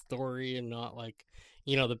part of the story, and not like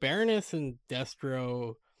the Baroness and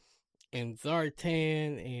Destro and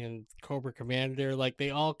Zartan and Cobra Commander, like they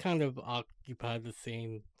all kind of occupy the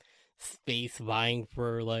same space, vying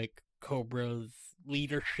for like Cobra's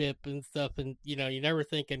leadership and stuff, and you never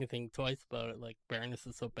think anything twice about it. Like Baroness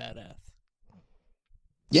is so badass.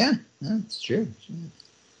 Yeah, that's true.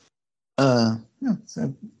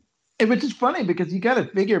 Which is funny because you got to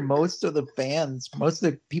figure most of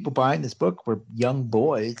the people buying this book were young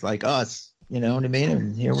boys like us. You know what I mean?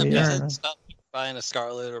 And here we are. Buying a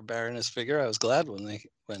Scarlet or Baroness figure, I was glad when I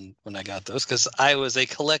got those, because I was a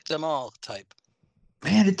collect them all type.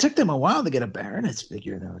 Man, it took them a while to get a Baroness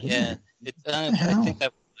figure, though. Didn't it? I think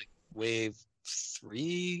that was like wave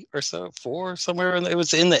 3 or so, 4 somewhere. It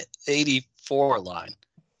was in the 84 line.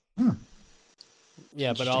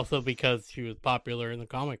 Yeah, but also because she was popular in the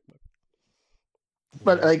comic book.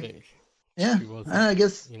 But like, yeah, I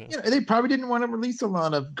guess they probably didn't want to release a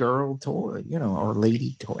lot of girl toy, or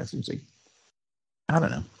lady toys. Like, I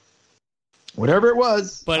don't know. Whatever it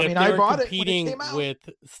was. But if I bought competing it with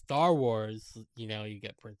Star Wars, you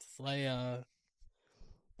get Princess Leia.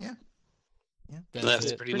 Yeah.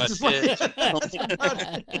 That's pretty much it.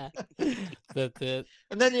 That's it.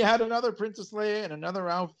 And then you had another Princess Leia in another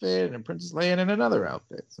outfit, and a Princess Leia in another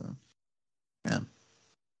outfit. So, yeah.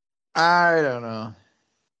 I don't know.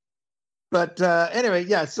 But anyway,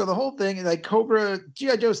 yeah. So the whole thing, like Cobra,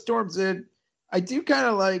 GI Joe storms in. I do kind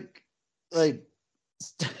of like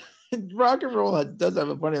Rock and Roll does have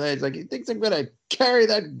a funny line. It's like he thinks I'm gonna carry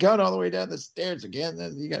that gun all the way down the stairs again.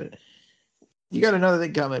 Then you got another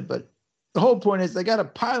thing coming. But the whole point is they got to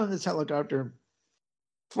pile in this helicopter,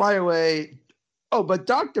 fly away. Oh, but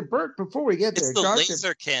Dr. Burke, before we get there, it's the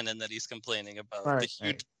laser cannon that he's complaining about. Right, the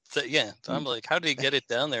huge, yeah. So I'm like, how did he get it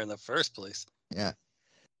down there in the first place? Yeah,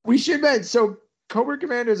 we should mention. So Cobra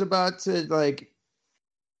Commander is about to like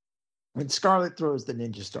when Scarlet throws the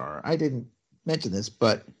ninja star. I didn't mention this,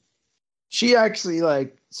 but she actually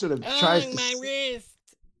like sort of tries to my wrist.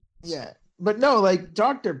 Yeah, but no, like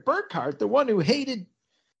Dr. Burkhart, the one who hated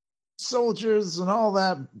soldiers and all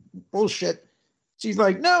that bullshit. She's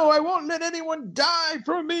like, no, I won't let anyone die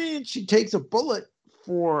from me. And she takes a bullet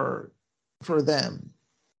for them.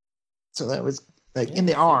 So that was like in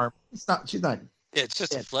the arm. She's not. Yeah, it's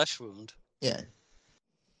just a flesh wound. Yeah.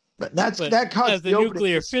 But that caused as a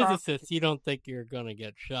nuclear physicist, you don't think you're gonna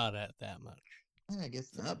get shot at that much. Yeah, I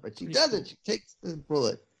guess not. But she does it. She takes the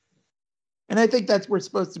bullet. And I think that's we're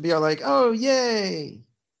supposed to be all like, oh yay.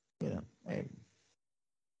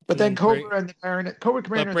 But then Cobra and the Baronet, Cobra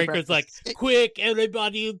Commander. But Breaker's like, quick,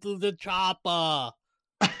 everybody into the chopper.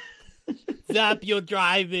 Zap your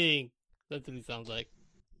driving. That's what he sounds like.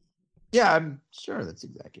 Yeah, I'm sure that's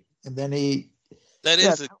exactly. And then That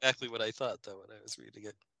is exactly what I thought, though, when I was reading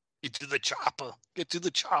it. Get to the chopper. Get to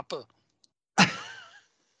the chopper.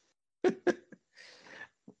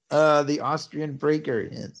 The Austrian Breaker.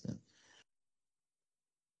 Yes.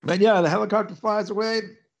 But yeah, the helicopter flies away.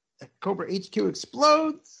 Cobra HQ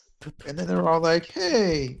explodes. And then they're all like,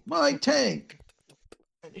 hey, my tank.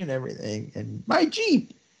 And everything. And my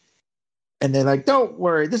Jeep. And they're like, don't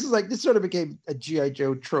worry. This sort of became a G.I.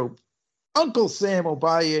 Joe trope. Uncle Sam will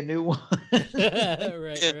buy you a new one.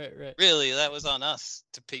 right. Really, that was on us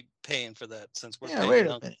to be paying for that since we're paying. Wait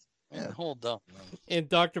a minute. Yeah. Hold on. And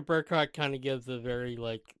Dr. Burkhart kind of gives a very,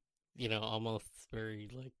 almost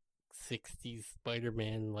very, 60s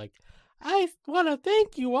Spider-Man, I want to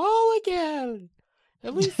thank you all again.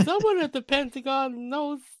 At least someone at the Pentagon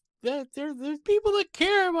knows that there's people that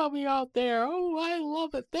care about me out there. Oh, I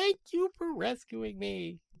love it. Thank you for rescuing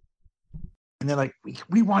me. And they're like,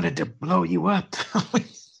 we wanted to blow you up.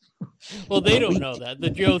 Well, they don't know that. The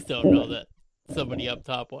Joes don't know that. Somebody up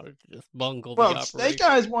top wanted to just bungle the operation. Snake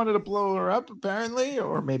Eyes wanted to blow her up, apparently.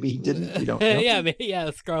 Or maybe he didn't. We don't know. yeah,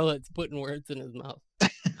 Scarlet's putting words in his mouth.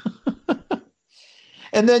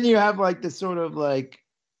 And then you have this sort of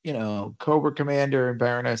Cobra Commander and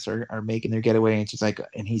Baroness are making their getaway, and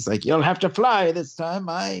he's like, you'll have to fly this time.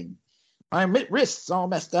 My wrist's all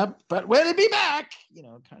messed up, but we'll be back.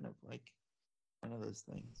 Kind of like one of those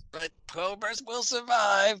things. But Cobras will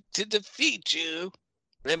survive to defeat you.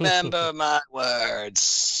 Remember my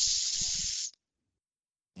words.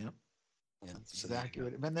 Yep. Yeah, that's exactly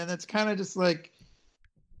what. And then it's kind of just like.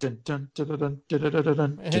 Dun, dun, dun, dun, dun, dun, dun, dun, dun,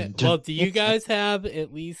 dun. Well, do you guys have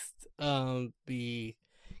at least the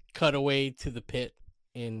cutaway to the pit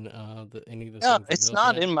in any of the? No, it's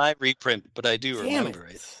not in my reprint, but I do remember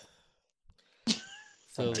it.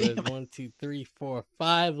 So there's 1, 2, 3, 4,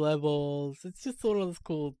 5 levels. It's just one of those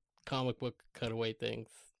cool comic book cutaway things.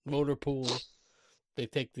 Motor pool. They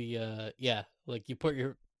take the you put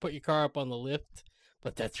your car up on the lift,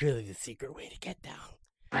 but that's really the secret way to get down.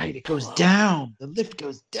 Right, it goes down. The lift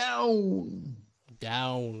goes down.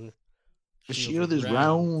 Down. The shield is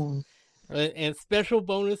round. And special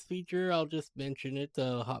bonus feature, I'll just mention it.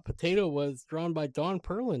 Hot Potato was drawn by Don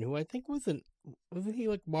Perlin, who I think wasn't he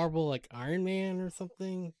Marvel Iron Man or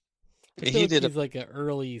something? He did. He's an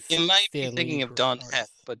early. You might be thinking of Don Heck,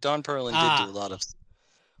 but Don Perlin did do a lot of,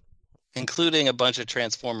 including a bunch of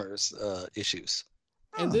Transformers issues.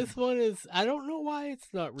 And this one is, I don't know why it's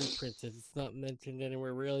not reprinted. It's not mentioned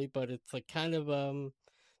anywhere really, but it's kind of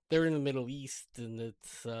they're in the Middle East, and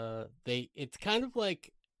it's kind of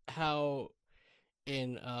like how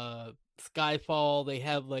in Skyfall they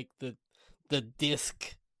have the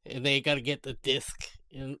disc, and they got to get the disc,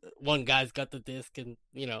 and one guy's got the disc, and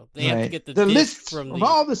they have to get the disc list from of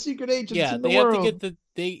all the secret agents in the world. Yeah, they have to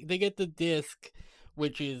get they get the disc,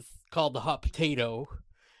 which is called the Hot Potato.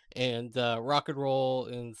 And Rock and Roll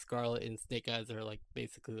and Scarlet and Snake Eyes are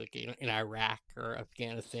basically in Iraq or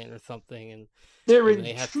Afghanistan or something, and they're in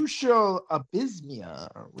Trucial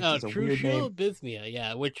Abysmia. Trucial Abysmia,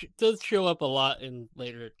 yeah, which does show up a lot in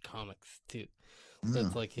later comics too.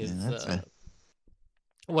 That's his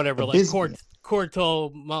whatever,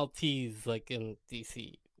 Corto Maltese, in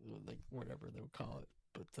DC, whatever they would call it.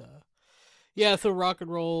 But Yeah, so rock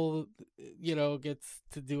and roll, gets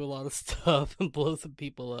to do a lot of stuff and blow some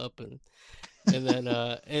people up, and then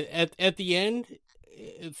at the end,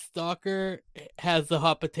 Stalker has the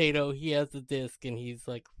hot potato. He has the disc, and he's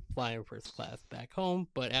like flying first class back home.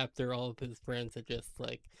 But after all of his friends had just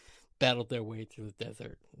like battled their way through the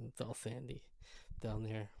desert, it's all sandy down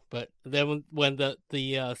there. But then when the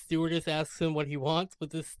stewardess asks him what he wants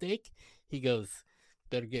with his steak, he goes,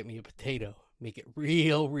 "Better get me a potato. Make it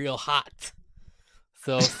real, real hot."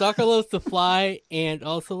 So Stalker loves to fly and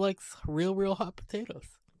also likes real, real hot potatoes.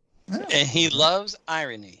 And he loves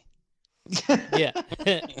irony. Yeah.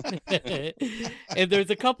 And there's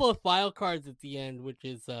a couple of file cards at the end, which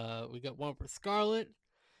is we got one for Scarlet,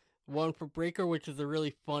 one for Breaker, which is a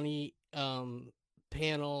really funny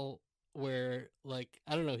panel where, like,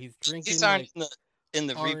 I don't know, he's drinking. These aren't like, in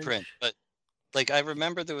the orange. reprint, but like I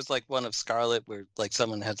remember there was like one of Scarlet where like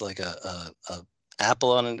someone had like a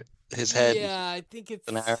apple on his head. Yeah, I think it's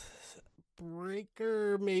an arrow.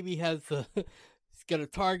 Breaker maybe has he's got a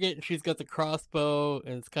target and she's got the crossbow,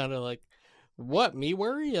 and it's kind of like, what, me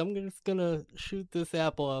worry? I'm just gonna shoot this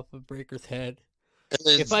apple off of Breaker's head.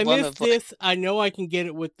 If I miss this, I know I can get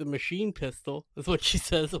it with the machine pistol. That's what she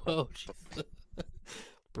says. Well, she's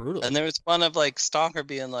brutal. And there was one of like Stalker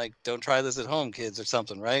being like, "Don't try this at home, kids," or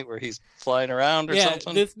something, right? Where he's flying around or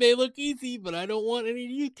something. This may look easy, but I don't want any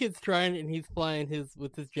of you kids trying it. And he's flying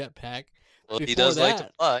with his jetpack. Well, he does like to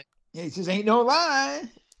fly. Yeah, he says, "Ain't no lie."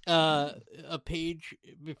 A page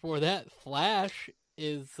before that, Flash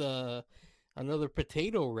is another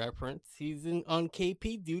potato reference. He's on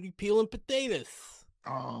KP duty peeling potatoes.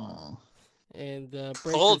 Oh. And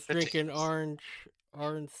Breaker's drinking orange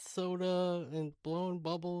soda and blowing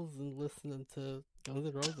bubbles and listening to Guns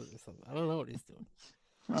N' Roses or something. I don't know what he's doing.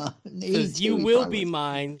 Says, "You will be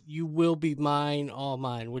mine. You will be mine, all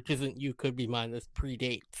mine," which isn't "You Could Be Mine." This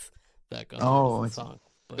predates that Guns N' Roses song.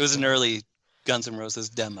 But, it was an early Guns N' Roses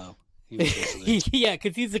demo. Yeah,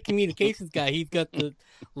 because he's a communications guy. He's got the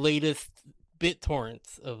latest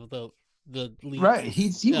BitTorrents of the lead, right.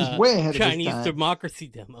 He was way ahead Chinese of his time. democracy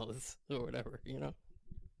demos or whatever,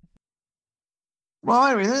 Well,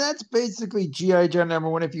 anyway, that's basically G.I. Joe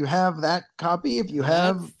 #1. If you have that copy, if you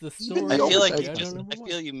have the story. I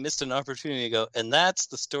feel you missed an opportunity to go, and that's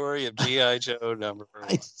the story of G.I. Joe #1.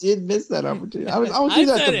 I did miss that opportunity. I was do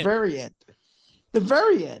that at the very end. The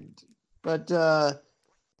very end. But I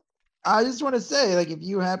just want to say, like, if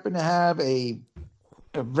you happen to have a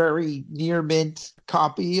very near mint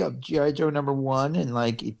copy of G.I. Joe #1, and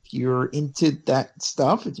like if you're into that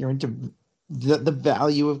stuff, if you're into the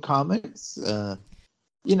value of comics, I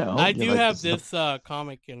do have this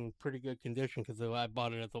comic in pretty good condition because I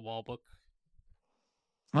bought it at the Wall Book.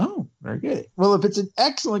 Oh, very good. Well, if it's in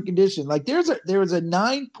excellent condition, like there was a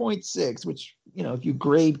 9.6, which if you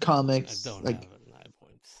grade comics, I don't like have a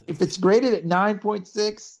 9.6. If it's graded at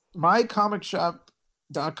 9.6,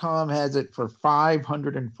 mycomicshop.com has it for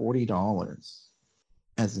 $540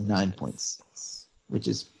 as a 9.6, which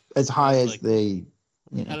is as high as they.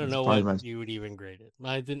 I don't know what you would even grade it.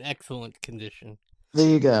 Mine's in excellent condition. There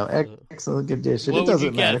you go. Excellent condition. It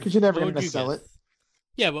doesn't matter because you're never going to sell it.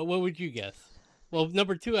 Yeah, but what would you guess? Well,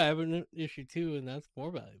 #2, I have an issue 2, and that's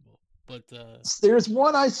more valuable. But there's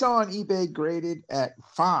one I saw on eBay graded at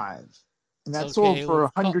 5, and that sold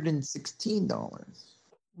for $116.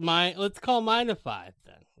 Let's call mine a 5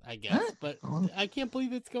 then, I guess. But I can't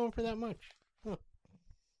believe it's going for that much. Huh.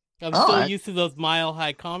 I'm still used to those Mile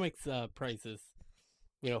High Comics prices.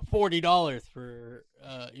 $40 for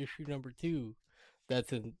issue #2.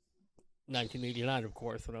 That's in 1989, of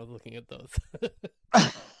course, when I was looking at those.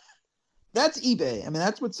 That's eBay. I mean,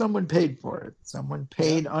 that's what someone paid for it. Someone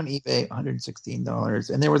paid on eBay $116.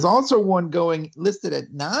 And there was also one listed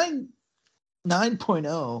at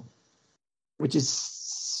 9.0, which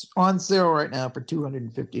is on sale right now for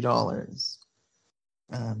 $250.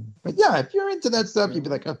 But yeah, if you're into that stuff, you'd be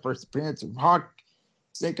like, first appearance of Hawk,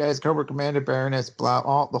 Snake Eyes, Cobra Commander, Baroness,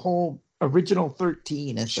 blah, the whole original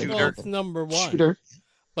 13. It's #1. Shooter.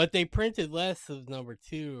 But they printed less of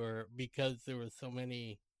 #2, or because there was so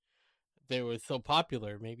many. They were so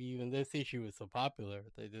popular. Maybe even this issue was so popular,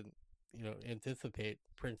 they didn't, anticipate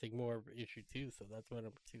printing more of issue 2. So that's why #2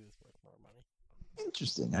 is worth more money.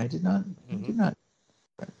 Interesting. I did not.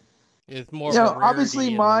 It's more.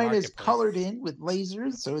 Obviously, mine is colored in with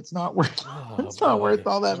lasers, so it's not worth. Not worth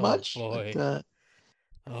all that much. Boy. But,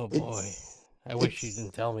 oh boy! I wish you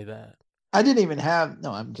didn't tell me that. I didn't even have.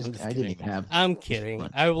 No, I didn't even have. I'm kidding.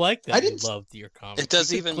 I like that. You loved your comic. It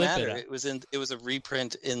doesn't even matter. It was a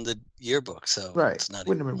reprint in the yearbook, so right. It's not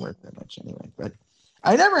wouldn't have been worth that much anyway. But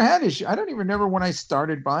I never had issue. I don't even remember when I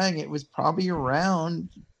started buying it. It was probably around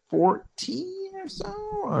 14 or so,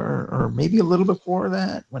 or maybe a little before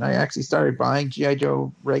that, when I actually started buying G.I.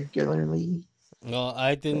 Joe regularly. Well,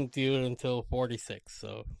 I didn't do it until 46,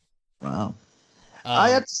 so. Wow. I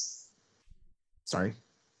had to... Sorry.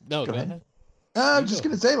 No, go ahead. I'm just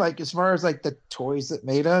going to say, like, as far as like the toys that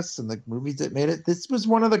made us and the movies that made it, this was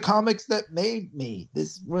one of the comics that made me.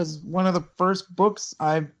 This was one of the first books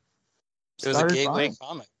I started buying. It was a gateway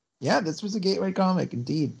comic. Yeah, this was a gateway comic,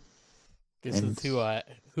 indeed. This is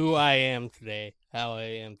who I am today, how I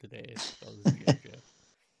am today.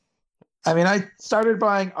 I mean, I started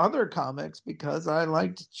buying other comics because I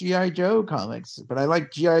liked G.I. Joe comics, but I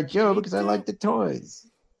liked G.I. Joe because I liked the toys.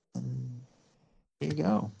 And there you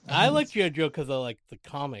go. I like G.I. Joe because I like the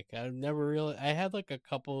comic. I had like a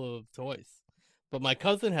couple of toys, but my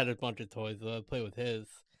cousin had a bunch of toys, so I'd play with his.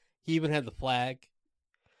 He even had the flag,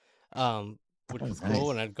 which was cool,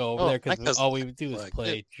 and I'd go over there because all we would do was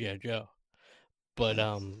play G.I. Joe.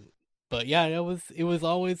 But yeah, it was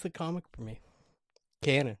always a comic for me,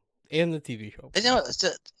 canon, and the TV show. You know,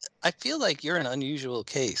 I feel like you're an unusual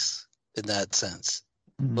case in that sense.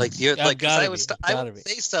 Like you're like, I would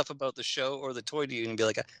say stuff about the show or the toy to you and be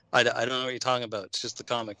like, I don't know what you're talking about. It's just the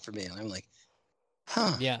comic for me, and I'm like,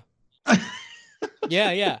 huh? Yeah.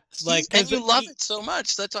 yeah. Like, and you love it so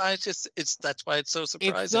much. That's why that's why it's so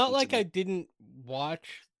surprising. It's not like I didn't watch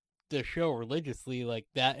the show religiously like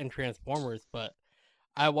that and Transformers, but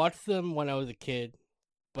I watched them when I was a kid,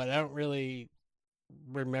 but I don't really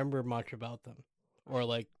remember much about them. Or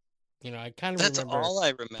like, you know, I kind of remember all I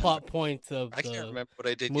remember. Plot points of I can't remember what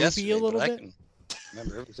I did movie yesterday, a little but bit. I can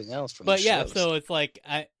remember everything else from but the yeah, shows. So it's like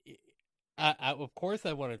I of course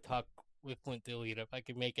I want to talk with Clint Dillita. If I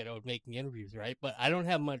could make it, I would make interviews, right? But I don't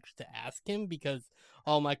have much to ask him because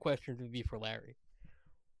all my questions would be for Larry.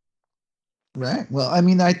 Right. Well, I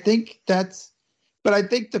mean, I think I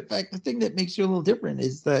think the thing that makes you a little different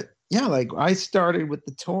is that, yeah, like I started with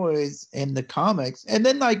the toys and the comics, and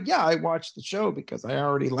then like, yeah, I watched the show because I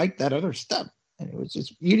already liked that other stuff. And it was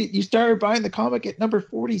just, you started buying the comic at number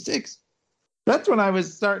 46. That's when I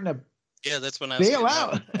was starting to that's when I was bail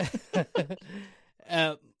out.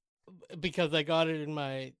 Because I got it in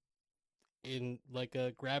like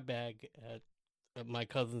a grab bag at my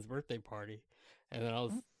cousin's birthday party. And then I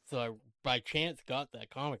by chance got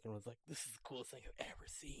that comic and was like, this is the coolest thing I've ever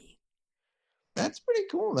seen. That's pretty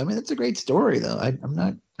cool. I mean, it's a great story though.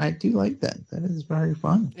 I do like that. That is very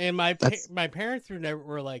fun. And my parents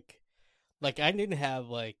were like I didn't have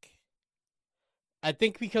like, I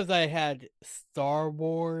think because I had Star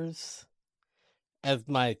Wars as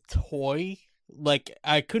my toy, like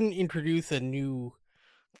I couldn't introduce a new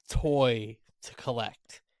toy to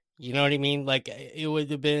collect. You know what I mean? Like it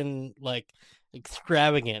would have been like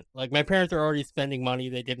extravagant. Like my parents are already spending money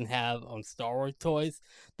they didn't have on Star Wars toys.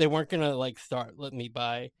 They weren't gonna like start letting me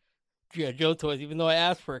buy G.I. Joe toys, even though I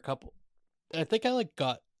asked for a couple. I think I like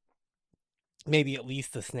got maybe at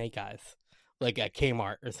least the Snake Eyes, like at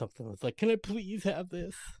Kmart or something. It's like, can I please have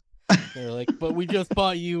this? They're like, but we just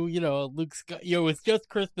bought you, Luke Scott. It's just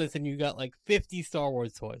Christmas and you got like 50 Star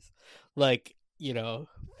Wars toys, like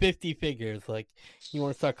 50 figures. Like, you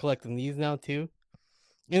want to start collecting these now too?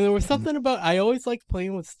 And there was something about, I always liked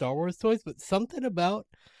playing with Star Wars toys, but something about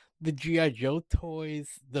the G.I. Joe toys,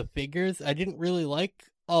 the figures, I didn't really like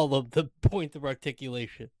all of the points of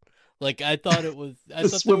articulation. Like, I thought it was... the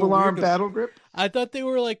swivel arm battle grip? I thought they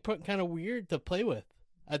were, like, kind of weird to play with.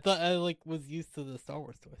 I thought I, like, was used to the Star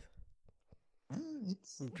Wars toys.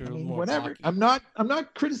 Whatever. Hockey. I'm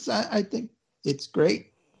not criticizing. I think it's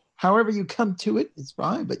great. However you come to it, it's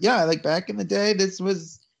fine. But yeah, like back in the day, this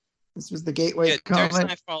was the gateway comic.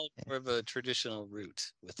 I followed more of a traditional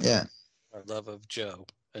route with our love of Joe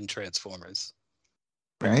and Transformers.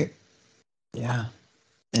 Right. Yeah.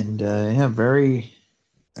 And very.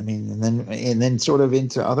 I mean, and then sort of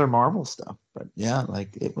into other Marvel stuff. But yeah,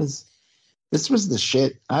 like this was the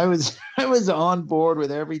shit. I was on board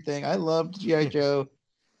with everything. I loved G.I. Joe.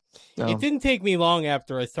 So. It didn't take me long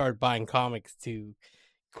after I started buying comics to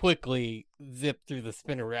quickly zip through the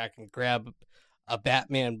spinner rack and grab a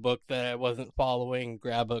Batman book that I wasn't following,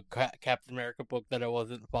 grab a Captain America book that I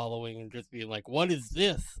wasn't following, and just being like, what is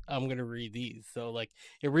this? I'm going to read these. So, like,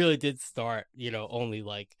 it really did start, only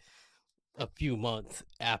like a few months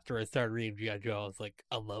after I started reading G.I. Joe. I was like,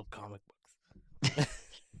 I love comic books.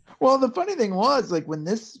 Well, the funny thing was, like, when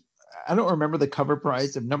I don't remember the cover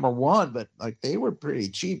price of number 1, but like they were pretty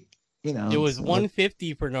cheap, It was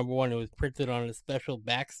 $150 for number 1. It was printed on a special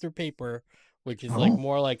Baxter paper, which is like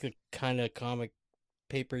more like the kind of comic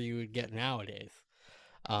paper you would get nowadays.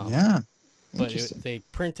 Yeah, but they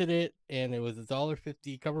printed it, and it was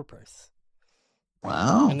 $1.50 cover price.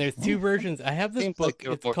 Wow. And there's two versions. I have this Seems book. like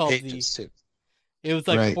there were It's more called pages too. It was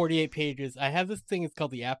like Right. 48 pages. I have this thing. It's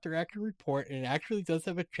called the After Action Report, and it actually does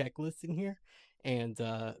have a checklist in here. And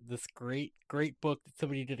this great book that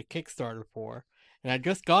somebody did a Kickstarter for, and I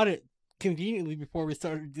just got it conveniently before we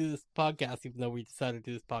started to do this podcast, even though we decided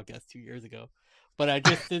to do this podcast 2 years ago. But I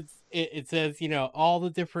just did. It says, all the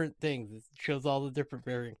different things. It shows all the different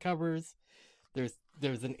variant covers.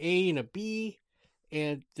 There's an A and a B,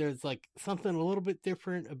 and there's like something a little bit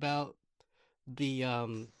different about the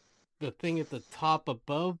thing at the top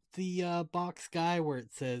above the box guy where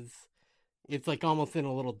it says, it's like almost in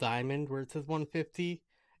a little diamond where it says 150,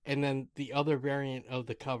 and then the other variant of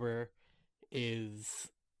the cover is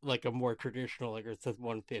like a more traditional, like it says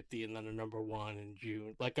 150 and then a number 1 in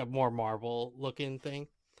June, like a more Marvel looking thing.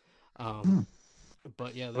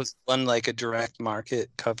 But yeah, Was one like a direct market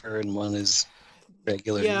cover and one is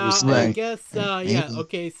regular? yeah, I Right. guess yeah, Maybe.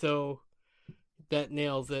 okay, so that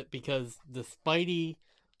nails it, because the Spidey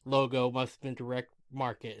logo must have been direct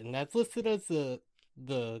market, and that's listed as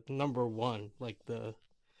the number 1, like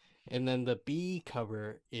and then the B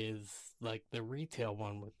cover is like the retail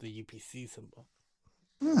one with the UPC symbol.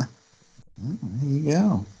 Huh. There you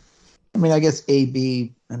go. I mean, I guess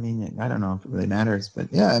AB. I mean, I don't know if it really matters, but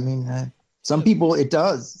yeah, I mean, some people it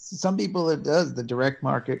does. Some people it does. The direct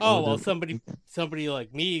market. Oh well, somebody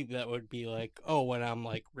like me that would be like, oh, when I'm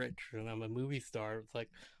like rich and I'm a movie star, it's like,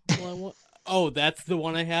 well, oh, that's the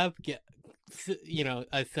one I have. Get,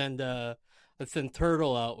 I send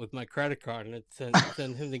Turtle out with my credit card and send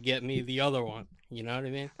him to get me the other one. You know what I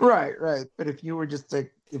mean? Right. But if you were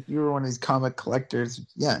if you were one of these comic collectors,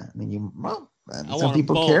 yeah, I mean, some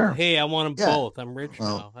people both. care. Hey, I want them both. I'm rich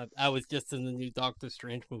well, now. I was just in the new Doctor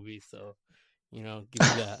Strange movie, so give me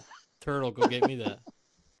that. Turtle, go get me that.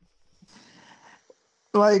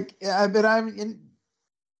 Like, but I'm in.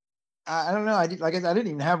 I don't know. I didn't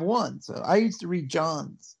even have one, so I used to read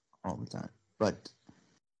John's all the time. But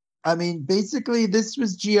I mean, basically, this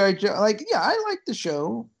was G.I. Joe. Like, yeah, I like the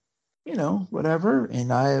show, whatever. And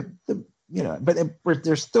but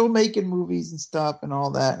they're still making movies and stuff and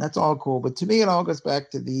all that. And that's all cool. But to me, it all goes back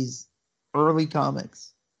to these early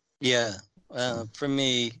comics. Yeah. For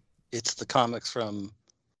me, it's the comics from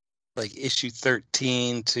like issue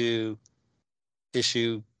 13 to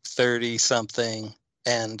issue 30 something,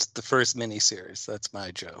 and the first miniseries. That's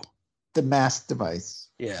my Joe. The Mask Device.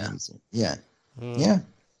 Yeah. Yeah. Yeah.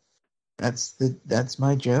 That's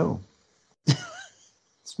my Joe.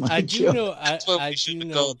 I do know. That's what we should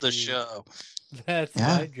have called the show. That's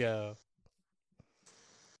my Joe.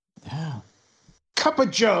 Yeah. Cup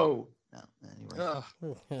of Joe. No, anyway.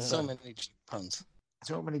 Oh, so many puns.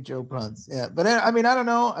 So many Joe puns. Yeah, but I mean, I don't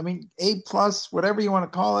know. I mean, A+, whatever you want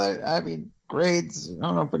to call it. I mean, grades. I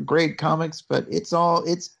don't know if it's grade comics, but it's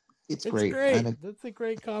great. That's a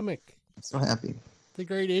great comic. I'm so happy. It's a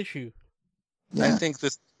great issue. Yeah. I think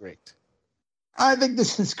this is great. I think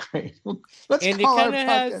this is great. Let's and call it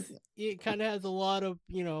kind of has a lot of,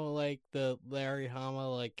 like the Larry Hama,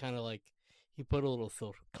 like kind of like he put a little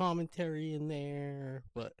social commentary in there,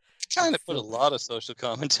 but kind of put a lot of social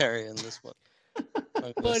commentary in this one.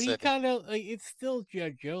 But he kind of like, it's still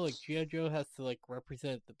G.I. Joe. Like G.I. Joe has to like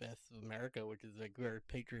represent the best of America, which is like very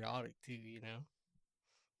patriotic too.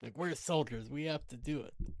 Like we're soldiers. We have to do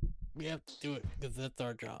it. We have to do it because that's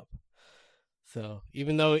our job. So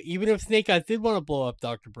even if Snake Eyes did want to blow up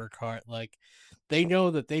Dr. Burkhart, like they know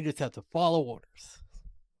that they just have to follow orders.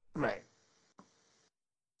 Right.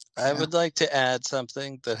 I would like to add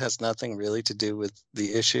something that has nothing really to do with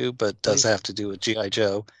the issue, but does have to do with G.I.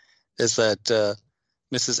 Joe, is that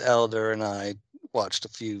Mrs. Elder and I watched a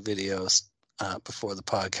few videos before the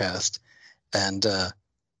podcast, and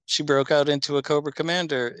she broke out into a Cobra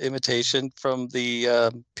Commander imitation from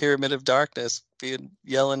the Pyramid of Darkness,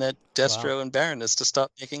 yelling at Destro and Baroness to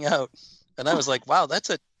stop making out. And I was like, wow, that's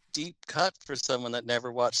a deep cut for someone that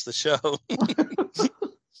never watched the show.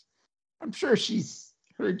 I'm sure she's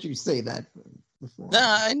heard you say that before. No,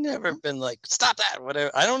 I never been like, stop that, whatever.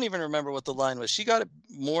 I don't even remember what the line was. She got it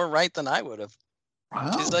more right than I would have.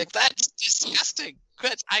 Wow. She's like, that's disgusting.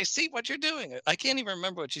 I see what you're doing. I can't even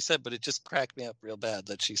remember what she said, but it just cracked me up real bad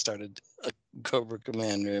that she started a Cobra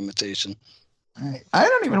Commander imitation. Right. I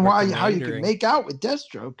don't even know how you can make out with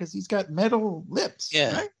Destro because he's got metal lips.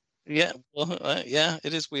 Yeah. Right? Yeah. Well, yeah,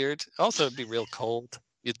 it is weird. Also, it'd be real cold,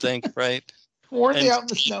 you'd think, right? Or are they out in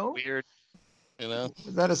the snow? Weird.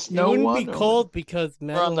 Is that a snow one? It wouldn't be cold because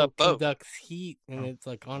metal conducts heat and it's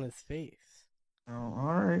like on his face. Oh,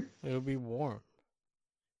 all right. It would be warm.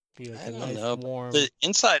 Be like I don't know. Warm... The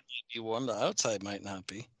inside might be warm. The outside might not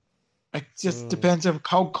be. It just depends on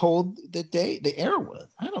how cold the air was.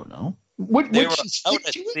 I don't know. They were Would she out stick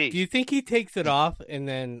at to it? Do sea. you think he takes it off and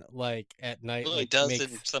then like at night Well, he like does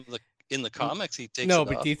makes in the comics. He takes No, it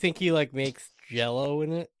but off. do you think he like makes jello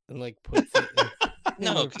in it and like puts it in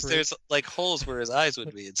No, the because fridge? there's like holes where his eyes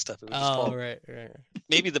would be and stuff. It would just Oh, fall. right.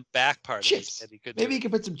 Maybe the back part of his Chips. head he could Maybe do. you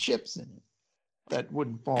could put some chips in it that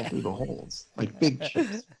wouldn't fall through the holes, like big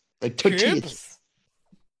chips, like tortilla chips.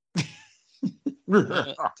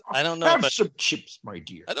 I don't know Have if some chips, my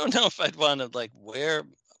dear. I don't know if I'd want to like wear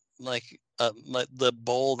like the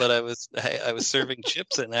bowl that I was serving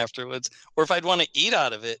chips in afterwards, or if I'd want to eat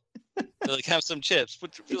out of it. Like have some chips.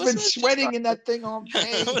 You've been sweating in that thing all day.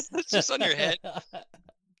 It's just on your head.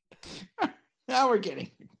 Now we're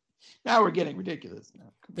getting ridiculous.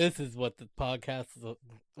 Now. This is what the podcast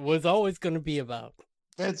was always going to be about.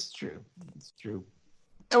 That's true. That's true.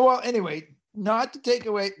 Well, anyway, not to take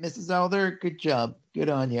away, Mrs. Elder, good job. Good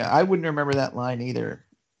on you. I wouldn't remember that line either,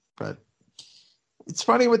 but it's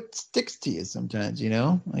funny what sticks to you sometimes, you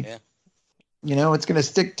know? Like, yeah. You know, what's going to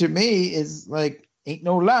stick to me is like, ain't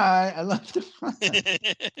no lie, I love the fun.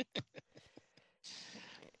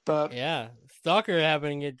 But yeah, Stalker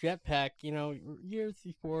having a jetpack, you know, years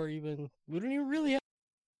before even we don't really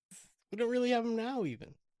have him now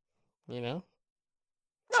even, you know.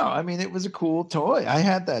 No, I mean it was a cool toy. I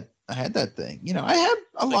had that thing. You know, I had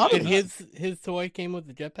a lot of them. His toy came with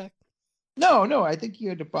the jetpack? No, I think you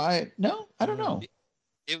had to buy it. No, I don't know.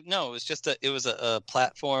 It was just a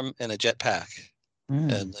platform and a jetpack.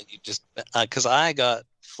 And like you just because I got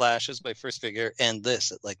Flash as my first figure and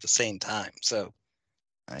this at like the same time. So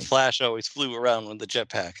right. Flash always flew around with the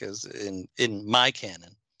jetpack is in my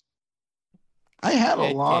canon. I have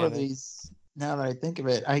a lot of these now that I think of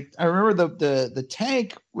it. I remember the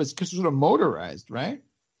tank was sort of motorized, right?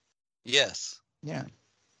 Yes. Yeah.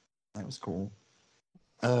 That was cool.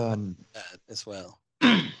 That as well.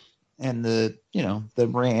 And the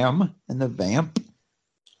ram and the vamp.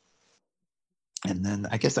 And then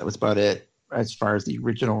I guess that was about it as far as the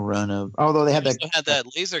original run of. Although they had that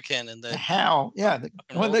laser cannon. The HAL, yeah, the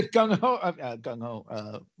gung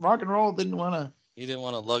ho, rock and roll didn't want to. He didn't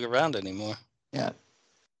want to lug around anymore. Yeah,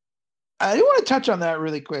 I do want to touch on that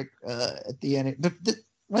really quick at the end.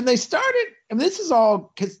 When they started, and this is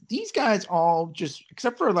all because these guys all just,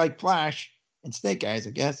 except for like Flash and Snake Eyes, I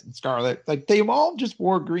guess, and Scarlet, like they all just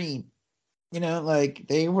wore green. You know, like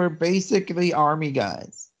they were basically army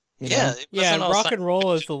guys. Yeah, and rock and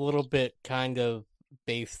roll is a little bit kind of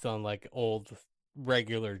based on like old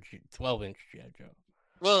regular 12-inch G.I. Joe.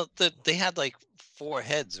 Well, they had like 4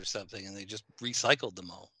 heads or something, and they just recycled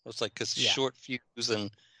them all. It was like because Short Fuse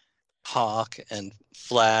and Hawk and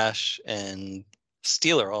Flash and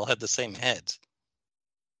Steeler all had the same heads.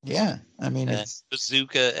 Yeah, I mean,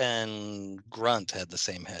 Bazooka and Grunt had the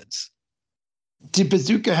same heads. Did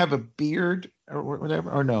Bazooka have a beard or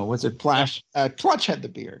whatever? Or no, was it Flash? Clutch had the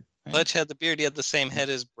beard. Right? Clutch had the beard. He had the same head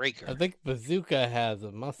as Breaker. I think Bazooka has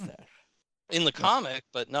a mustache. In the comic,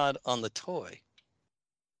 but not on the toy.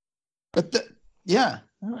 But how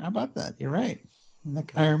about that? You're right.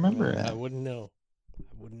 I remember that. I wouldn't know.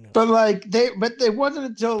 But like they wasn't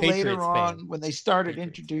until later on when they started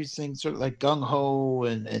introducing sort of like Gung Ho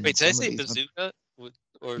and wait, did I say Bazooka?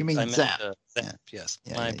 Or you mean Zap? Zap? Yes,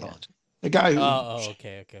 my apologies. The guy who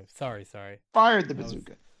okay. Sorry. Fired the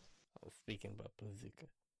Bazooka. I was speaking about Bazooka.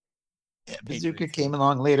 Yeah, Bazooka came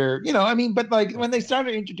along later. You know, I mean, but like when they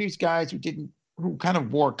started to introduce guys who kind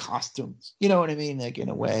of wore costumes, you know what I mean? Like in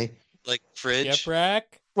a way. Like Fridge? Jeprack?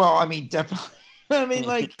 Well, I mean, definitely. I mean,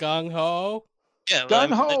 like Gung Ho. Yeah,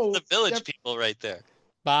 Gung Ho. The Village people right there.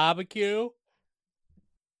 Barbecue.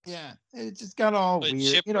 Yeah, it just got all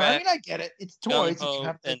weird. You know, I mean, I get it. It's toys. Gung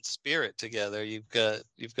Ho and Spirit together. You've got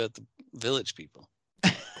the Village people.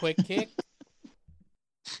 Quick Kick.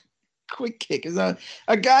 Quick Kick is a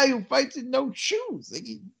guy who fights in no shoes, like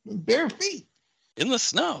bare feet in the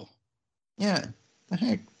snow. Yeah, the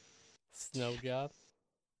heck. Snow Job.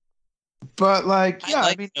 But like, yeah,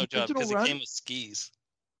 I mean, Snow Job because it came with skis.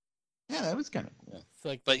 Yeah, that was kind of cool.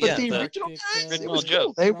 Like, but the original guys, it was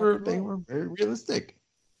cool. They were very realistic.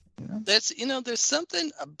 You know? There's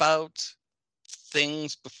something about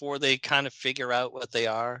things before they kind of figure out what they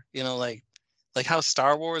are. You know, like how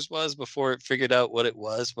Star Wars was before it figured out what it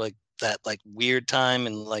was. Like that, like weird time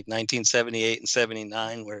in like 1978 and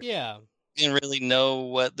 79 where you didn't really know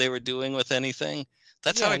what they were doing with anything.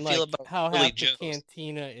 That's how I feel about how Billy half Joe's. The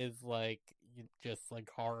cantina is like just like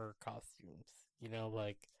horror costumes. You know,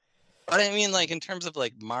 like. But I mean, like in terms of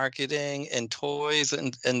like marketing and toys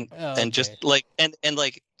and just like and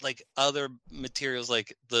like other materials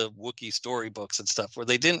like the Wookiee storybooks and stuff where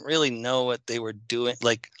they didn't really know what they were doing.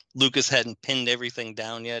 Like Lucas hadn't pinned everything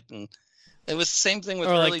down yet, and It was the same thing with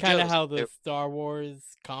or early like kind of Joes. how the Star Wars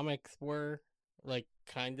comics were, like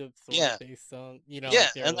kind of sort Yeah. of based on, like Yeah,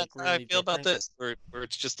 they're and like that's how I really feel about different. this, where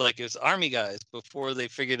it's just like it's army guys before they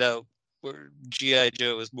figured out where G.I.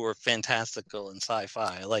 Joe was more fantastical and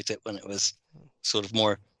sci-fi. I liked it when it was sort of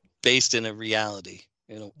more based in a reality,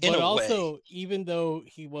 in But a way. also, even though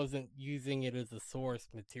he wasn't using it as a source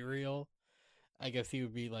material, I guess he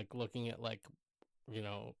would be like looking at like,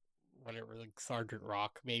 whatever, like Sergeant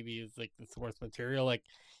Rock maybe is like the source material. Like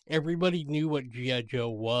everybody knew what G.I. Joe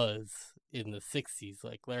was in the 60s.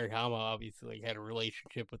 Like Larry Hama obviously like, had a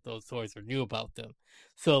relationship with those toys or knew about them.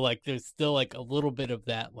 So like there's still like a little bit of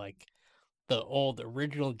that, like the old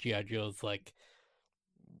original G.I. Joes like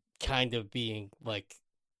kind of being like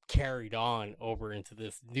carried on over into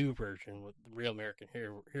this new version with the Real American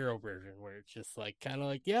Hero version, where it's just like kind of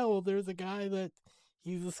like, yeah, well, there's a guy that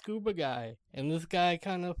he's a scuba guy, and this guy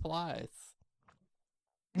kind of flies.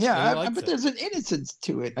 Yeah, but there's an innocence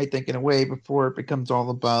to it, I think, in a way, before it becomes all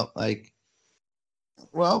about like,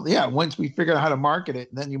 well, yeah, once we figure out how to market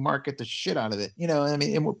it, then you market the shit out of it. I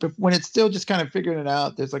mean, when it's still just kind of figuring it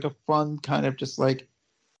out, there's like a fun kind of just like,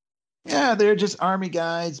 yeah, they're just army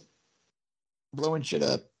guys blowing shit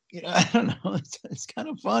up. I don't know. It's kind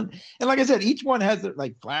of fun. And like I said, each one has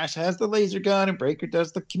like Flash has the laser gun and Breaker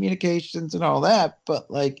does the communications and all that.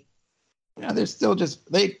 But like, they're still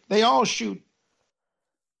just they all shoot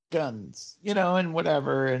guns, and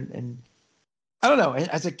whatever. And I don't know.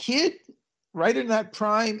 As a kid, right in that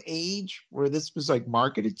prime age where this was like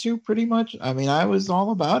marketed to, pretty much. I mean, I was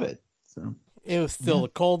all about it. So it was still the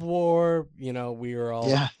Cold War. We were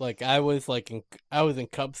all like, I was in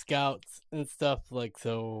Cub Scouts and stuff. Like,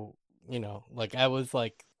 so like I was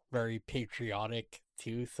like very patriotic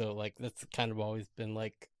too. So like that's kind of always been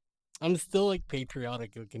like, I'm still like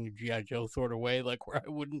patriotic, like in a G.I. Joe sort of way, like where I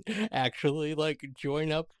wouldn't actually like join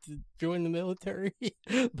the military,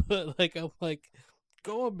 but like I'm like,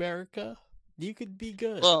 go America, you could be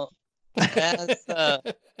good. Well,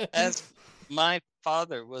 as my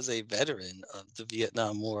father was a veteran of the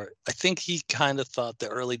Vietnam War, I think he kind of thought the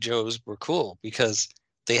early Joes were cool because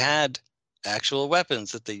they had actual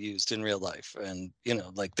weapons that they used in real life, and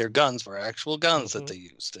like their guns were actual guns that they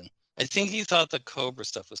used, and I think he thought the Cobra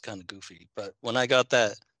stuff was kind of goofy. But when I got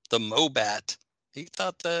the Mobat, he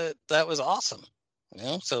thought that was awesome.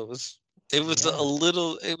 So it was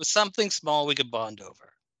something small we could bond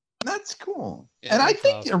over. That's cool. Yeah, and I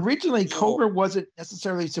think originally Cobra wasn't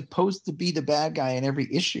necessarily supposed to be the bad guy in every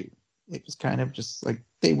issue. It was kind of just like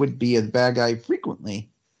they would be a bad guy frequently.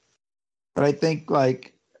 But I think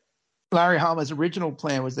like Larry Hama's original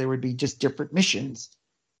plan was they would be just different missions,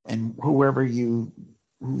 and who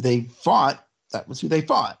they fought, that was who they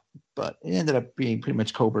fought. But it ended up being pretty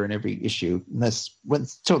much Cobra in every issue,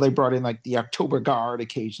 until they brought in like the October Guard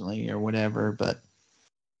occasionally or whatever. But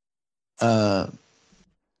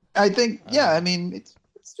I think, I mean, it's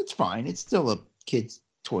fine. It's still a kid's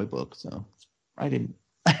toy book, so I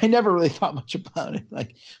never really thought much about it.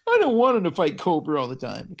 Like, I don't want him to fight Cobra all the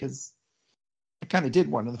time because I kind of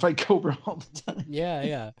did want him to fight Cobra all the time.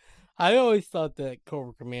 Yeah. I always thought that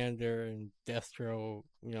Cobra Commander and Destro,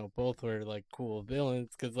 both were like cool villains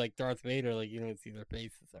because like Darth Vader, like you don't see their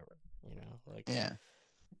faces ever, like. Yeah.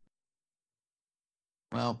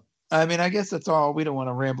 Well, I mean, I guess that's all. We don't want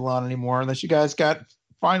to ramble on anymore unless you guys got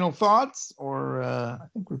final thoughts, or I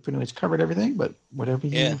think we pretty much covered everything, but whatever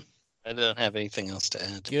you... Yeah, I don't have anything else to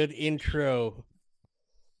add. Good intro.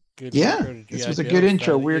 This was a good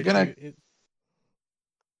intro. We're going to...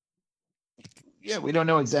 Yeah, we don't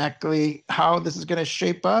know exactly how this is going to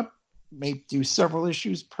shape up. May do several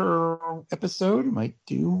issues per episode. Might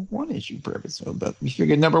do one issue per episode, but we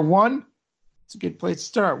figured number one, it's a good place to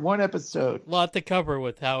start. One episode. A lot to cover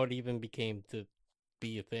with how it even became to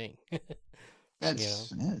be a thing.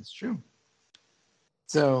 That's it's true.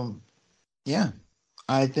 So, yeah,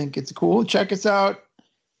 I think it's cool. Check us out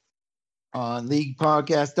on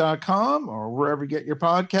leaguepodcast.com or wherever you get your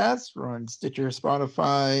podcasts. We're on Stitcher,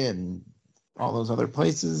 Spotify, and all those other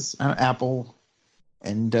places, Apple.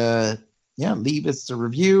 And leave us a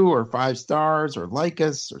review or 5 stars or like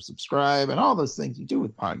us or subscribe and all those things you do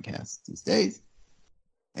with podcasts these days.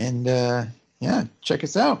 And check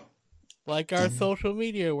us out. Like our social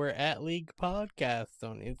media, we're at League Podcasts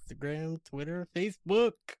on Instagram, Twitter,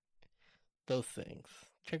 Facebook. Those things.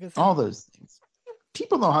 Check us out. All those things.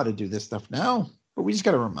 People know how to do this stuff now, but we just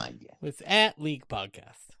got to remind you. It's at League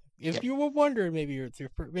Podcast. If you were wondering, maybe you're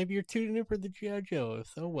tuning in for the G.I. Joe,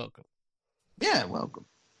 so welcome. Yeah, welcome.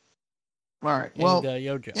 All right. And, well,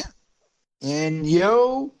 Yo Joe. Yeah. And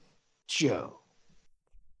Yo Joe.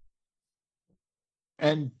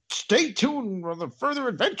 And stay tuned for the further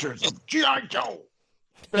adventures of G.I. Joe.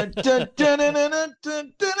 Dun, dun, dun, dun, dun,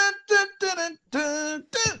 dun, dun, dun, dun, dun, dun,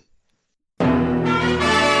 dun.